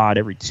a pod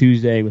every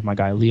Tuesday with my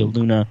guy Leo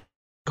Luna. It's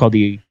called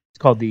the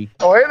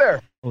Oh, hey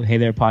there. Oh, Hey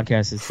There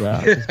podcast.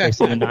 It's based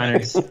on the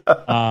Niners.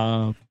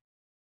 I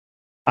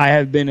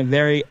have been a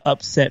very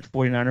upset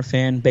 49er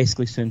fan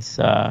basically since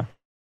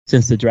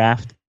the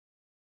draft,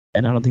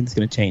 and I don't think it's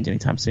going to change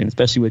anytime soon,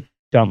 especially with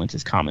John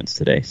Lynch's comments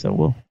today.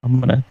 So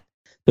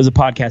there's a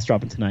podcast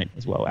dropping tonight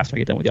as well after I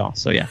get done with y'all.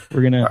 So yeah,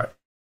 we're gonna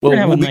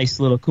have a nice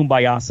little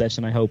kumbaya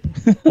session, I hope.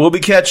 We'll be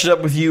catching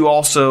up with you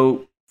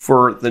also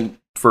for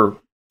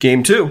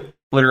game 2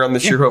 later on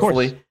this year,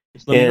 hopefully.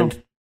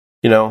 And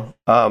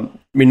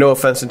no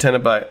offense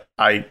intended, but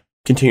I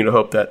continue to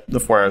hope that the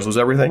 49ers lose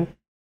everything.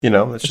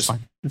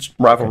 It's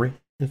rivalry.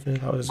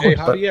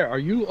 Are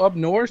you up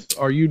north?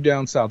 Or are you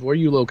down south? Where are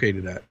you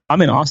located at?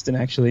 I'm in Austin,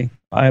 actually.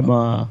 I'm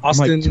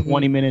like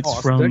 20 minutes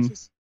from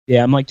Texas?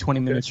 Yeah, I'm like 20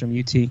 minutes from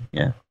UT.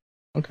 Yeah.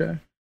 Okay.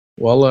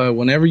 Well,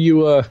 whenever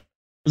you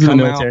come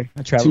military.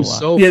 I travel a lot.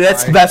 SoFi,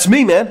 that's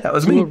me, man. That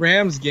was me. A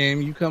Rams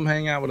game, you come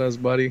hang out with us,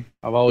 buddy.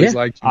 I've always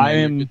liked you. Man. I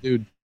am,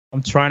 dude.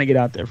 I'm trying to get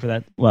out there for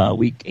that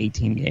week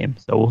 18 game,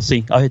 so we'll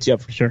see. I'll hit you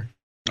up for sure.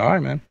 All right,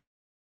 man.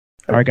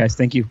 All right, guys.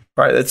 Thank you.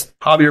 All right, that's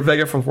Javier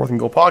Vega from Fourth and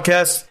Goal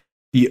Podcast.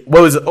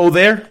 What was it? Oh,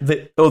 there?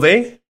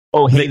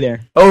 Oh, hey there.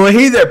 Oh,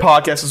 hey there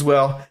podcast as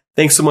well.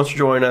 Thanks so much for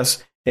joining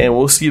us, and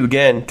we'll see you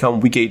again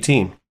come week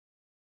 18.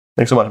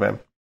 Thanks so much, man.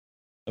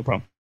 No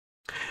problem.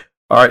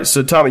 All right,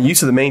 so Tommy, you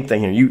said the main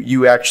thing here.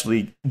 You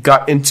actually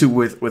got into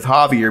with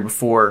Javier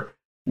before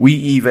we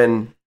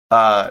even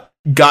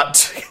got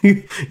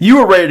to, you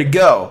were ready to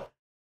go.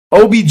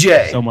 OBJ.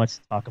 So much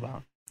to talk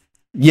about.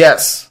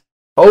 Yes,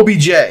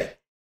 OBJ.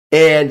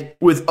 And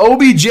with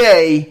OBJ,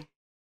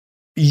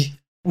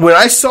 when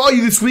I saw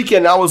you this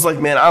weekend, I was like,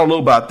 man, I don't know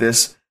about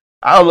this.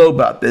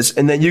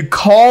 And then you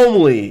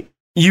calmly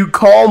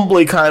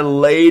kind of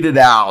laid it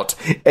out.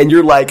 And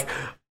you're like,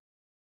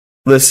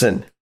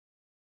 listen,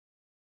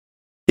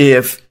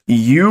 if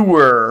you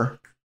were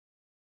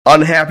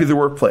unhappy with the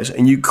workplace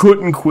and you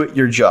couldn't quit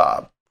your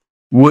job,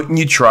 wouldn't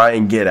you try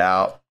and get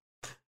out?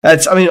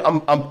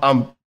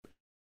 I'm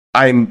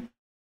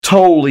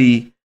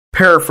totally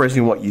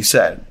paraphrasing what you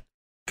said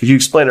because you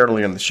explained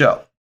earlier in the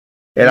show,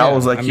 and I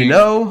was like,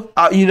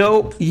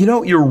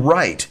 you're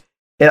right.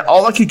 And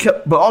all I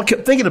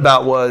kept thinking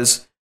about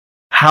was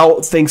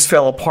how things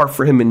fell apart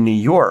for him in New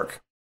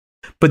York.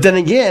 But then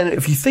again,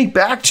 if you think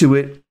back to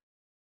it,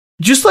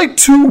 just like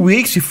 2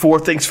 weeks before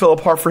things fell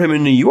apart for him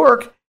in New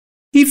York,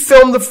 he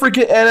filmed the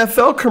freaking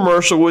NFL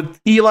commercial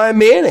with Eli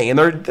Manning. And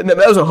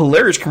that was a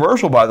hilarious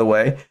commercial, by the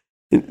way.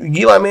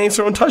 Eli Manning's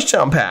throwing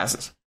touchdown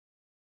passes.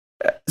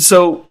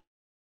 So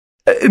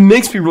it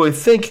makes me really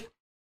think,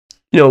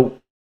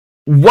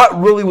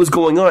 what really was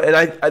going on.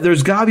 And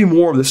there's got to be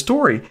more of the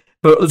story.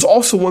 But there's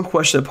also one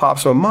question that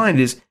pops in my mind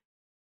is,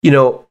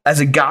 as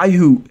a guy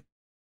who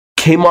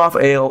came off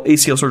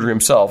ACL surgery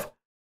himself,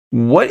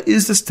 what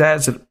is the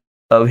status of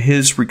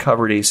his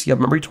recovered ACL?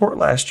 Remember, he tore it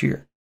last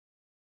year.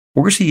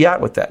 Where's he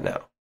at with that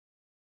now?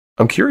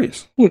 I'm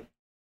curious. Who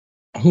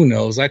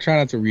knows? I try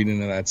not to read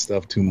into that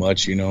stuff too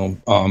much,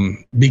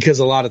 because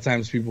a lot of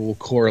times people will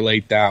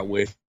correlate that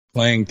with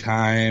playing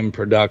time,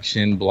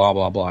 production, blah,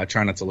 blah, blah. I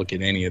try not to look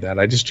at any of that.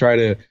 I just try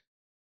to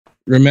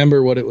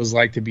remember what it was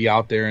like to be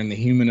out there in the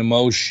human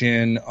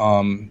emotion,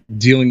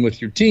 dealing with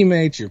your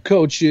teammates, your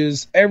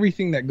coaches,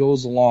 everything that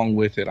goes along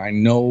with it. I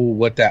know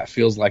what that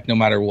feels like no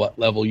matter what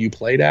level you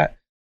played at.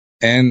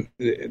 And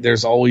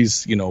there's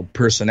always,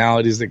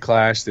 personalities that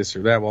clash, this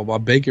or that. Blah, blah.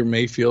 Baker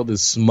Mayfield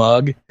is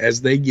smug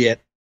as they get.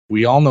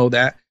 We all know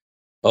that.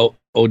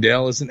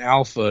 Odell is an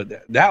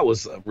alpha. That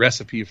was a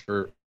recipe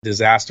for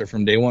disaster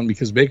from day one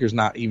because Baker's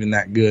not even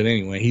that good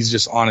anyway. He's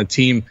just on a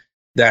team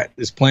that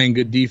is playing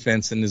good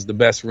defense and is the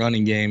best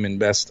running game and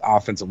best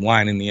offensive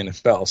line in the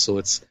NFL. So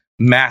it's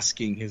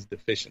masking his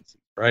deficiencies,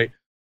 right?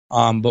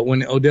 But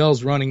when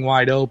Odell's running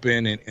wide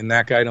open and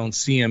that guy don't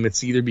see him,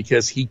 it's either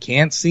because he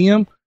can't see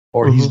him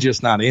or he's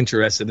just not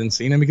interested in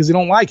seeing him because he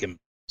don't like him.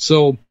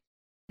 So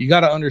you got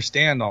to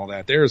understand all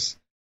that.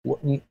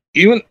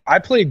 Even I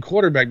played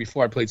quarterback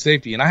before I played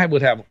safety, and I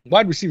would have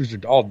wide receivers are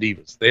all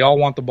divas. They all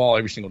want the ball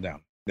every single down.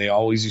 They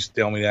always used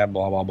to tell me that,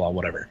 blah, blah, blah,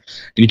 whatever.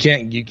 You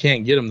can't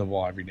get them the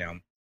ball every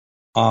down.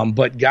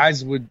 But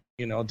guys would,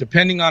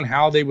 depending on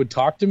how they would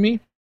talk to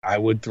me, I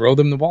would throw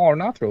them the ball or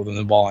not throw them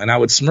the ball, and I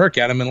would smirk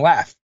at them and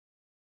laugh.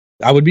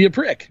 I would be a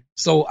prick.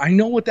 So I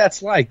know what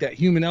that's like, that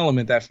human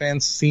element that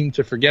fans seem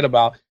to forget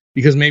about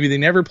because maybe they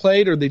never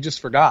played or they just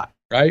forgot,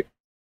 right?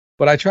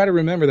 But I try to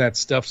remember that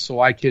stuff so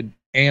I could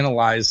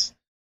analyze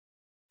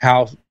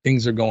how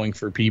things are going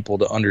for people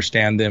to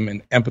understand them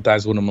and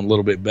empathize with them a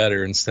little bit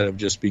better instead of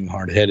just being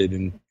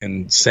hard-headed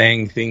and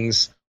saying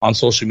things on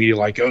social media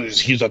like, oh,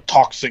 he's a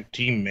toxic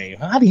teammate.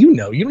 How do you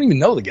know? You don't even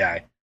know the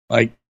guy.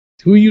 Like,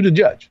 who are you to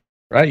judge,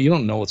 right? You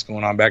don't know what's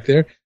going on back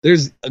there.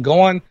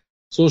 Go on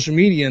social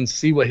media and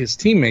see what his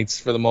teammates,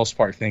 for the most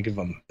part, think of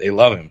him. They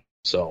love him.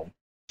 So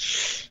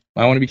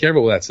I want to be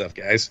careful with that stuff,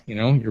 guys.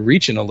 You're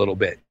reaching a little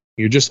bit.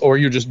 You're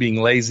just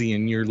being lazy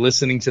and you're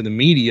listening to the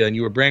media and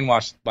you were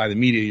brainwashed by the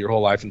media your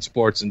whole life in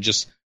sports and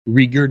just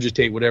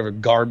regurgitate whatever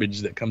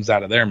garbage that comes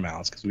out of their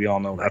mouths because we all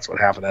know that's what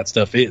half of that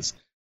stuff is.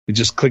 It's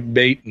just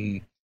clickbait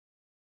and,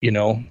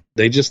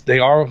 they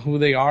are who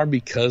they are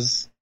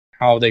because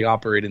how they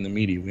operate in the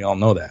media. We all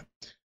know that.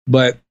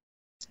 But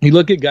you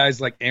look at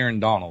guys like Aaron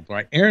Donald,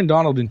 right? Aaron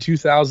Donald in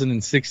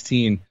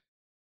 2016,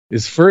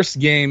 his first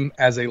game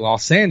as a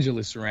Los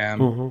Angeles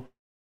Ram,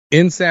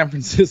 in San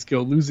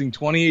Francisco, losing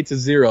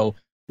 28-0,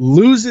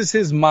 loses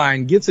his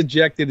mind, gets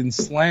ejected, and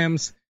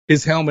slams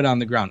his helmet on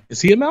the ground.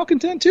 Is he a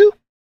malcontent too?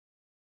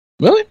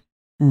 Really?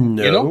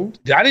 No.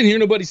 I didn't hear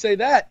nobody say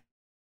that.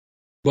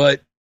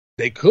 But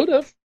they could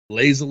have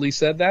lazily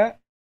said that.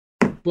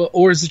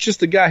 Or is it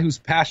just a guy who's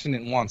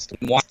passionate and wants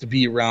to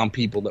be around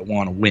people that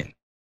want to win?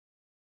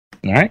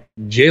 All right?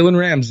 Jalen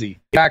Ramsey,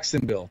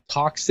 Jacksonville,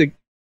 toxic,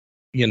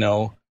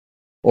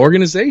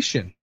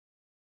 organization.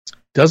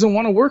 Doesn't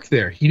want to work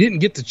there. He didn't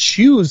get to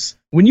choose.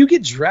 When you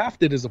get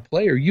drafted as a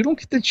player, you don't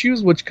get to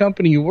choose which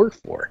company you work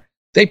for.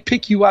 They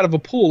pick you out of a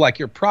pool like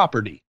your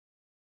property.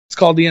 It's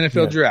called the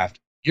NFL draft.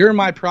 You're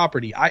my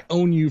property. I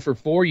own you for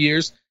 4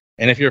 years.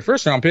 And if you're a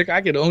first-round pick,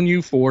 I could own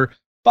you for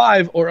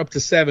 5 or up to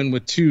 7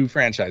 with 2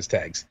 franchise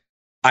tags.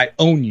 I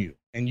own you,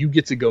 and you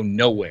get to go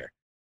nowhere.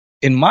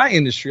 In my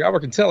industry, I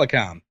work in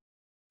telecom.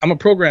 I'm a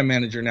program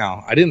manager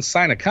now. I didn't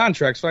sign a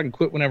contract, so I can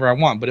quit whenever I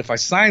want. But if I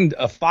signed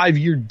a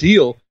 5-year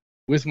deal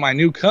with my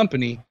new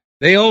company,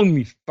 they own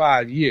me for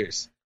 5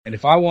 years. And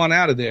if I want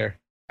out of there,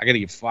 I got to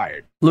get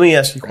fired. Let me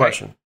ask you a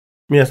question.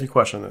 Let me ask you a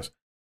question on this.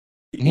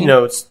 Mm-hmm. You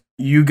know,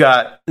 you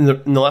got in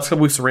the last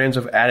couple weeks, the Rams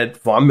have added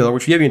Von Miller,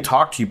 which we haven't even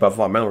talked to you about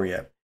Von Miller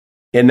yet,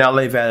 and now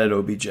they've added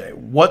OBJ.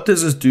 What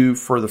does this do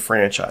for the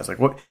franchise? Like,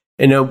 what?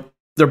 You know,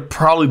 they're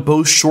probably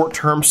both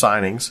short-term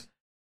signings.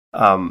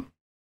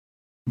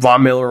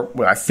 Von Miller,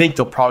 well, I think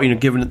they'll probably, you know,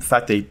 given the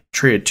fact they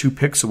traded 2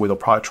 picks away, they'll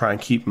probably try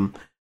and keep him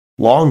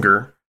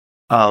longer.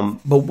 But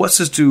what's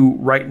this do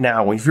right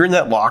now? When if you're in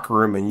that locker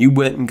room and you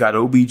went and got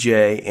OBJ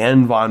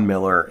and Von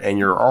Miller, and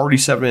you're already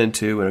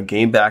 7-2 and a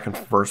game back in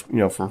first, you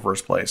know, from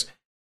first place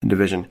in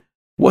division,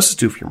 what's this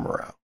do for your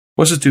morale?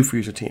 What's this do for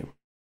you as a team?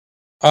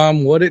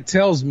 What it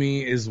tells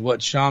me is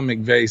what Sean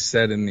McVay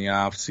said in the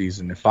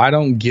offseason. If I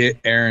don't get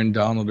Aaron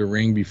Donald a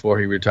ring before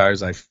he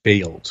retires, I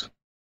failed.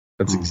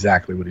 That's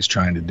exactly what he's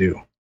trying to do.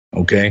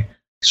 Okay?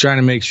 He's trying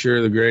to make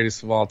sure the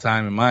greatest of all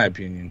time, in my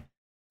opinion,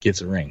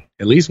 gets a ring.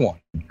 At least one,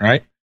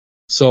 right?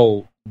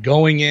 So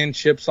going in,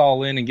 chips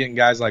all in, and getting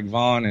guys like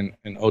Vaughn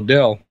and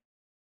Odell,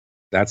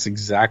 that's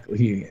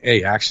exactly,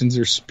 hey, actions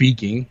are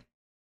speaking,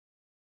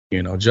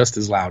 you know, just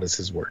as loud as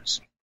his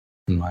words,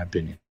 in my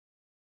opinion.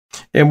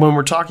 And when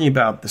we're talking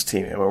about this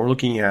team, and when we're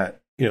looking at,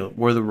 you know,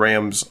 where the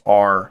Rams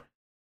are,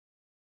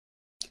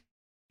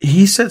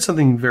 he said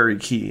something very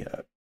key,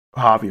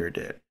 Javier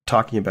did,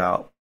 talking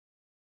about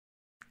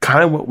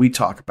kind of what we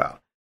talk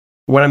about.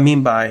 What I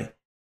mean by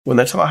when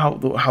they talk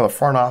about how the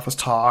front office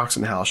talks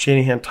and how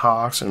Shanahan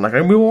talks, and like we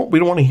don't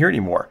want to hear it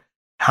anymore.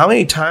 How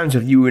many times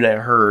have you and I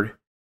heard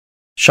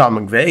Sean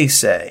McVay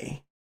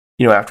say,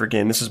 you know, after a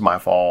game, this is my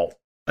fault.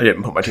 I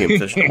didn't put my team in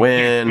position to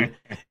win.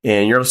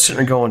 And you're sitting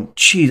there going,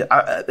 geez,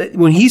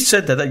 when he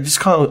said that, that just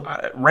kind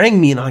of rang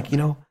me, and I'm like, you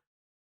know,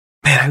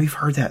 man, we've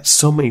heard that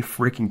so many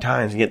freaking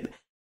times.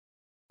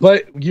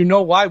 But you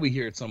know why we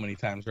hear it so many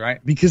times,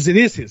 right? Because it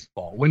is his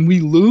fault. When we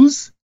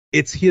lose,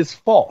 it's his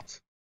fault.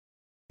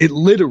 It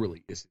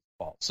literally is his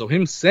fault. So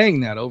him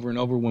saying that over and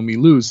over when we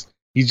lose,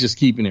 he's just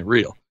keeping it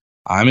real.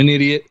 I'm an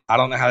idiot. I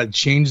don't know how to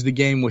change the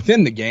game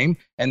within the game,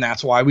 and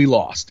that's why we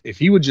lost. If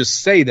he would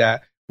just say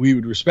that, we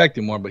would respect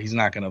him more, but he's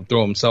not going to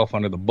throw himself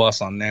under the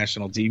bus on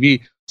national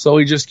TV, so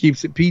he just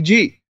keeps it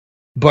PG.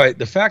 But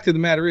the fact of the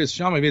matter is,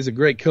 Sean McVay is a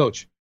great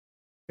coach.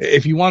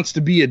 If he wants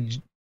to be a,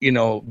 you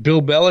know,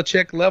 Bill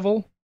Belichick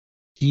level,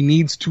 he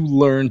needs to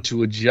learn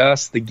to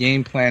adjust the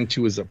game plan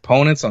to his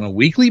opponents on a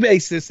weekly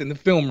basis in the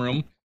film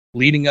room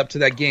leading up to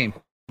that game.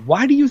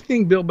 Why do you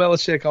think Bill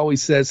Belichick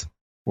always says,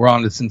 we're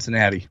on to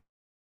Cincinnati,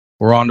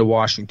 we're on to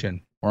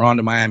Washington, we're on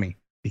to Miami?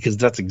 Because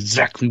that's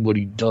exactly what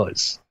he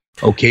does.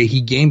 Okay,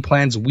 he game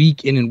plans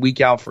week in and week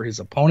out for his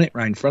opponent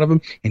right in front of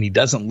him, and he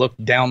doesn't look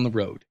down the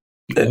road.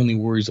 He only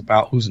worries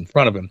about who's in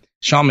front of him.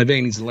 Sean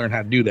McVay needs to learn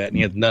how to do that, and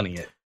he hasn't done it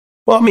yet.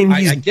 Well, I mean,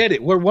 I get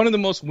it. We're one of the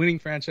most winning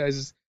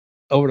franchises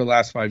over the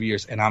last 5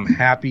 years, and I'm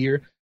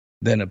happier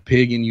than a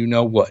pig in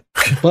you-know-what.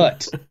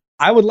 But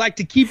I would like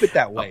to keep it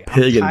that way.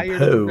 I'm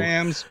tired of the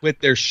Rams with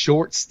their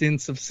short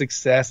stints of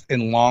success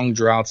and long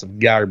droughts of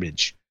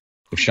garbage.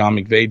 If Sean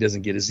McVay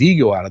doesn't get his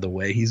ego out of the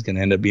way, he's going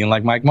to end up being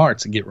like Mike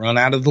Martz and get run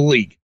out of the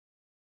league.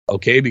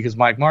 Okay, because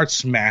Mike Martz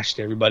smashed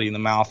everybody in the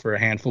mouth for a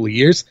handful of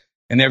years,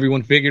 and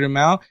everyone figured him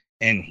out,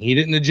 and he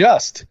didn't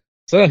adjust.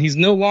 So he's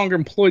no longer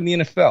employed in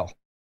the NFL.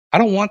 I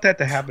don't want that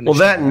to happen. Well,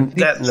 that and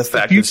the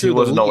fact that he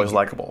wasn't always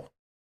likable.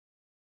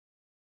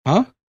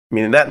 Huh? I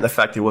mean, that and the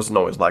fact he wasn't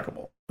always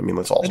likable. I mean,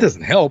 that's all. It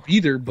doesn't help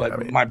either.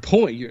 But yeah,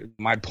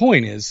 my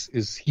point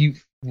is he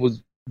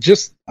was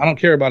just. I don't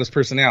care about his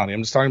personality.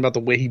 I'm just talking about the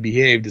way he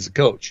behaved as a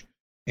coach,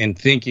 and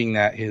thinking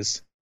that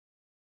his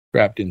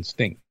crap didn't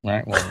stink.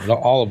 Right? Well,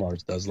 all of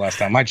ours does. Last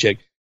time I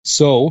checked.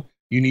 So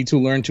you need to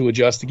learn to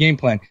adjust the game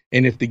plan.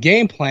 And if the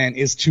game plan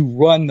is to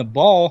run the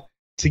ball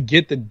to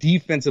get the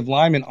defensive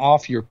lineman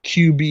off your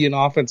QB and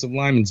offensive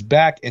lineman's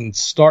back and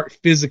start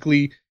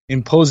physically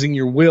imposing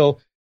your will,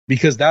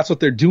 because that's what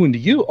they're doing to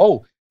you.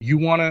 Oh, you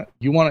wanna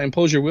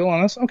impose your will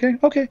on us?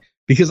 Okay.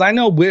 Because I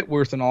know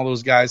Whitworth and all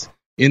those guys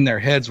in their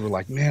heads were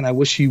like, man, I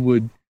wish he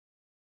would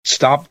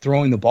stop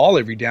throwing the ball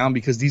every down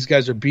because these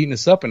guys are beating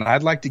us up, and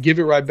I'd like to give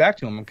it right back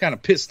to him. I'm kind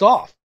of pissed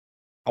off.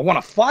 I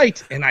want to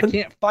fight, and I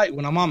can't fight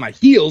when I'm on my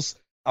heels.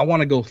 I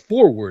want to go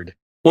forward.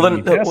 Well,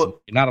 then,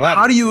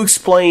 how do you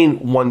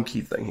explain one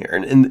key thing here?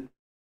 And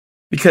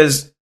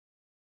because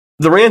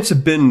the Rams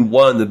have been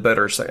one of the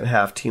better second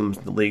half teams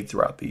in the league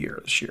throughout the year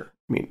this year.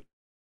 I mean,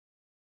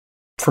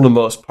 for the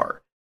most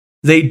part,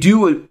 they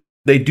do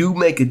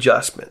make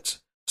adjustments.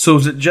 So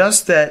is it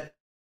just that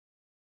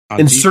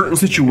in certain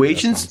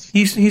situations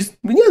he's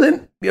come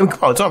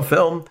on, it's on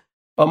film.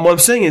 What I'm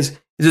saying is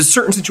it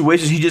certain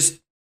situations he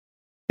just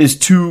is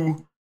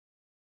too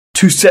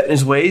set in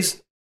his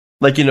ways?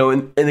 Like, you know,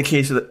 in the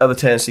case of the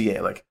Tennessee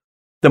game, like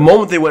the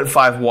moment they went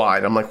 5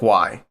 wide, I'm like,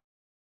 why?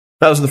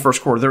 That was in the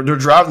first quarter. They're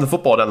driving the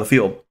football down the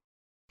field.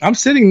 I'm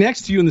sitting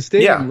next to you in the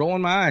stadium,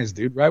 rolling my eyes,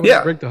 dude. Right when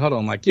I break the huddle,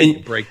 I'm like, give me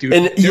a break, dude.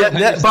 And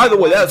by the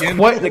way, that's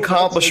quite an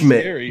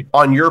accomplishment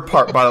on your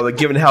part, by the way,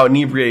 given how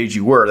inebriated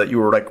you were, that you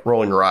were like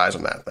rolling your eyes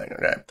on that thing.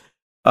 Okay,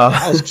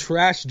 I was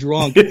trash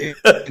drunk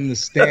in the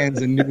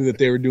stands and knew that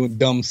they were doing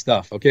dumb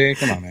stuff. Okay,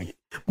 come on, man.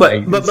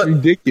 But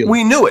ridiculous.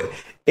 We knew it.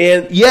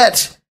 And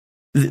yet,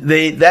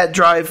 that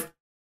drive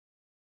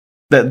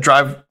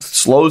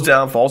slows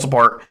down, falls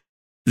apart.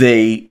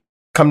 They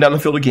come down the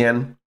field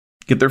again,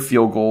 get their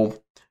field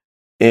goal,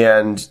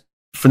 and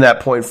from that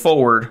point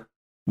forward,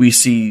 we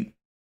see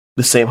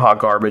the same hot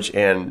garbage,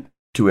 and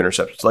 2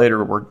 interceptions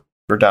later,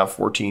 we're down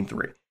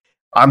 14-3.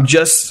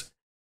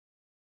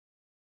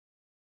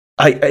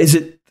 Is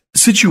it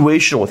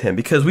situational with him?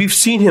 Because we've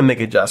seen him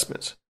make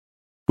adjustments.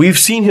 We've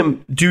seen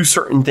him do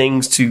certain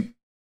things to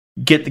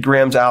get the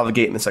Rams out of the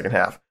gate in the second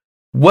half.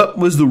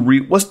 What's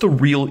the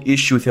real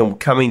issue with him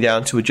coming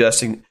down to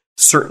adjusting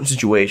certain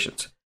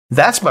situations?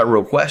 That's my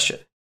real question.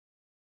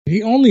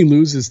 He only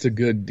loses to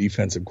good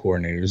defensive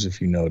coordinators,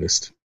 if you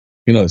noticed.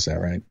 You noticed that,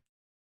 right?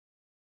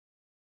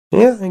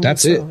 Yeah,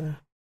 that's it.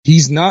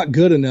 He's not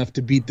good enough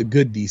to beat the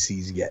good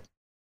DCs yet.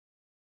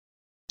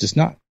 Just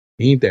not.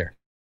 He ain't there.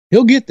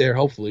 He'll get there,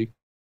 hopefully,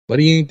 but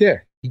he ain't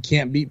there. He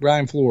can't beat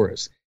Brian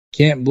Flores.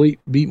 Can't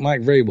beat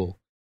Mike Vrabel.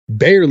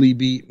 Barely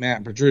beat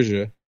Matt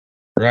Patricia,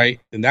 right?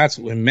 And that's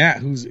when Matt,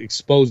 who's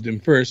exposed him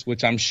first,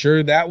 which I'm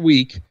sure that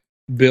week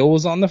Bill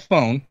was on the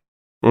phone.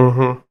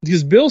 Mm-hmm.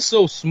 Because Bill's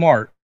so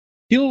smart.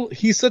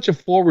 He's such a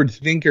forward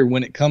thinker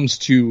when it comes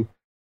to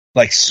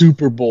like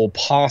Super Bowl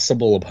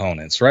possible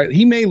opponents, right?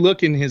 He may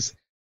look in his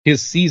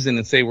season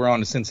and say we're on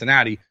to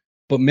Cincinnati,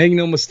 but make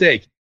no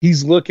mistake,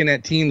 he's looking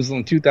at teams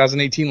in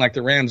 2018 like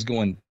the Rams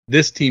going,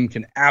 this team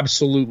can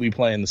absolutely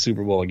play in the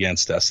Super Bowl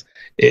against us.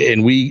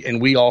 And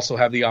we also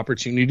have the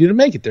opportunity to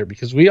make it there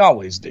because we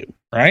always do,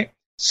 right?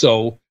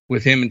 So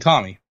with him and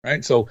Tommy,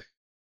 right? So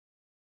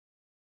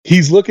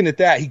he's looking at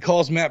that. He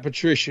calls Matt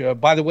Patricia.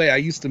 By the way, I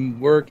used to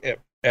work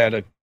at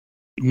a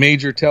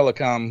major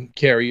telecom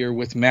carrier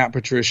with Matt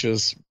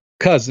Patricia's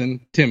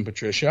cousin, Tim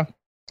Patricia.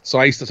 So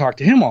I used to talk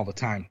to him all the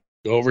time.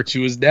 Go over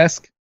to his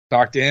desk,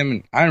 talk to him.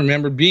 And I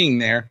remember being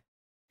there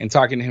and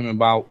talking to him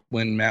about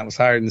when Matt was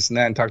hired and this and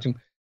that and talked to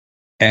him.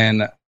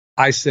 And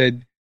I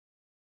said,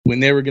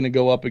 when they were going to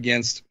go up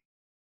against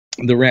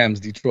the Rams,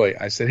 Detroit,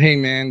 I said, hey,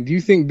 man, do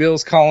you think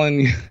Bill's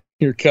calling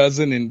your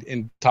cousin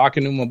and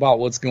talking to him about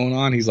what's going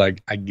on? He's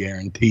like, I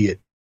guarantee it.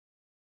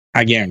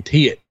 I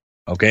guarantee it.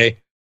 Okay.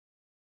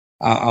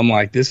 I'm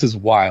like, this is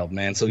wild,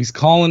 man. So he's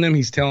calling him.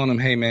 He's telling him,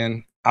 hey,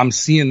 man, I'm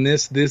seeing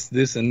this, and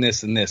this,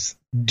 and this.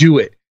 Do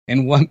it.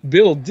 And what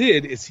Bill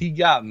did is he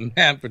got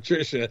Matt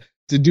Patricia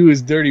to do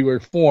his dirty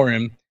work for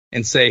him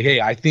and say, hey,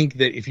 I think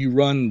that if you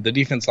run the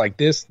defense like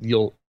this,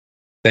 you'll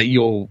be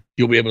able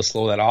to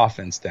slow that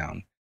offense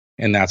down.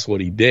 And that's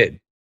what he did,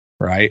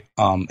 right?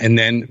 And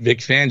then Vic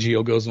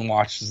Fangio goes and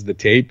watches the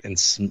tape, and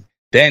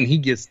then he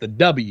gets the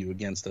W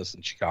against us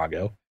in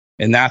Chicago.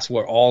 And that's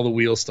where all the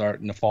wheels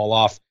starting to fall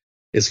off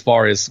as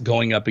far as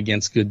going up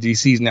against good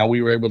DCs. Now,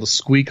 we were able to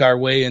squeak our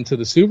way into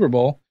the Super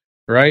Bowl,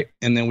 right?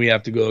 And then we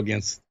have to go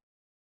against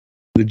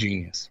the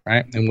genius,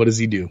 right? And what does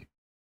he do?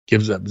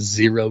 Gives up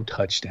 0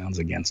 touchdowns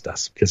against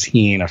us because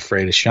he ain't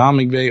afraid of Sean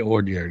McVay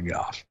or Jared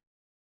Goff.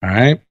 All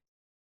right?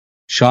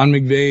 Sean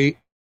McVay,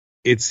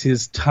 it's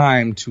his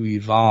time to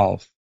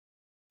evolve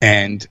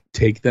and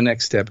take the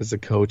next step as a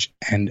coach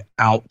and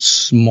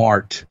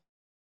outsmart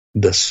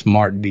the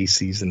smart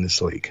DCs in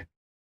this league.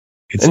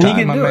 It's and time,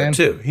 he can do man. it,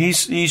 too.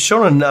 He's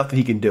shown enough that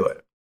he can do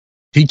it.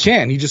 He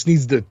can. He just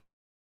needs to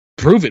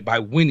prove it by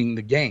winning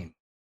the game.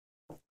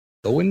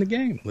 Go win the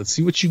game. Let's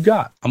see what you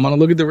got. I'm going to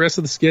look at the rest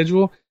of the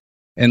schedule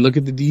and look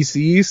at the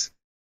DCs,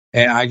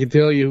 and I can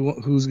tell you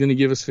who's going to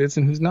give us fits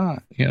and who's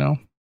not, you know?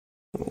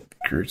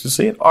 Curious to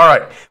see it. All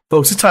right,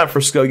 folks, it's time for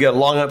us to go. You got a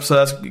long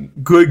episode.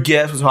 Good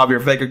guest with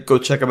Javier Vega. Go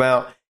check him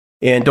out.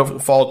 And don't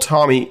forget to follow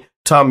Tommy.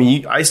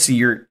 Tommy, I see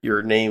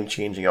your name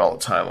changing all the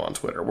time on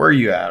Twitter. Where are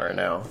you at right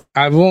now?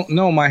 I won't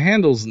know. My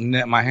handle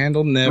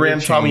never Ram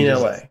changes. Tommy in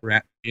LA.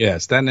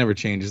 Yes, that never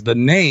changes. The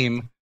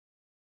name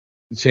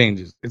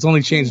changes. It's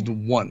only changed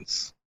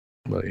once.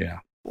 But yeah.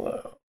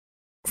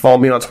 Follow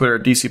me on Twitter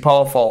at DC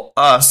Paulo. Follow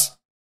us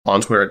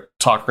on Twitter at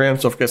Talk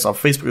Rams. Don't forget us on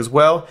Facebook as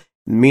well.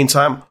 In the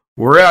meantime,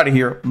 we're out of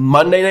here.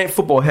 Monday Night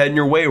Football heading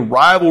your way.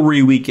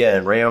 Rivalry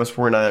weekend. Rams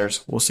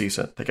 49ers. We'll see you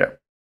soon. Take care.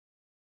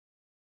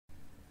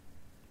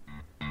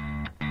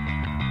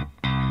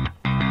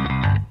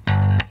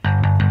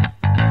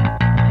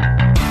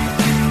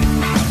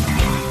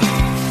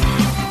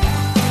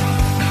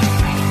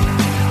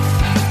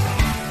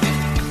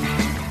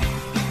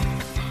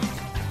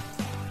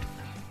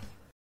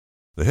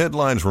 The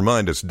headlines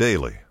remind us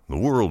daily, the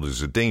world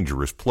is a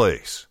dangerous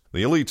place.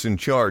 The elites in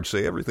charge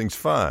say everything's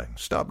fine,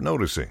 stop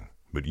noticing.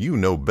 But you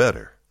know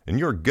better. And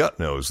your gut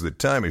knows that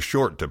time is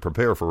short to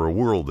prepare for a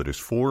world that is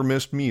 4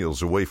 missed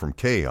meals away from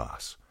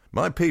chaos.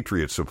 My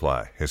Patriot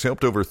Supply has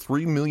helped over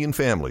 3 million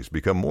families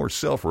become more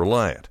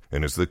self-reliant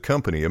and is the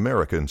company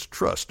Americans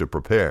trust to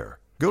prepare.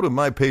 Go to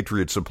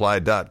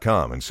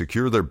MyPatriotSupply.com and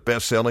secure their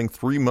best-selling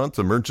 3-month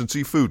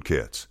emergency food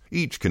kits.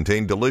 Each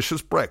contain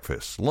delicious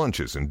breakfasts,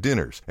 lunches, and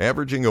dinners,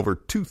 averaging over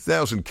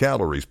 2,000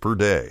 calories per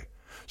day.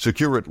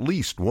 Secure at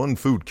least 1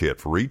 food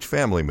kit for each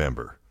family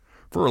member.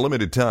 For a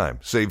limited time,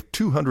 save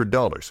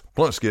 $200,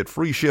 plus get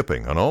free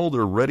shipping on all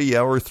their Ready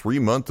Hour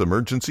 3-month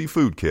emergency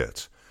food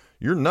kits.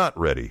 You're not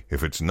ready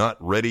if it's not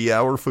Ready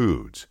Hour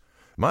Foods.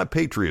 My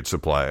Patriot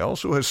Supply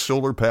also has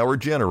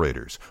solar-powered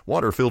generators,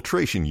 water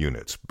filtration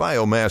units,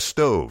 biomass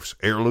stoves,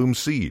 heirloom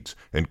seeds,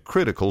 and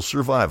critical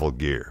survival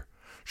gear.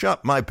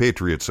 Shop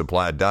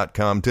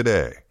MyPatriotSupply.com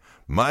today.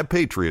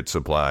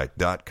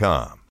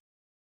 MyPatriotSupply.com.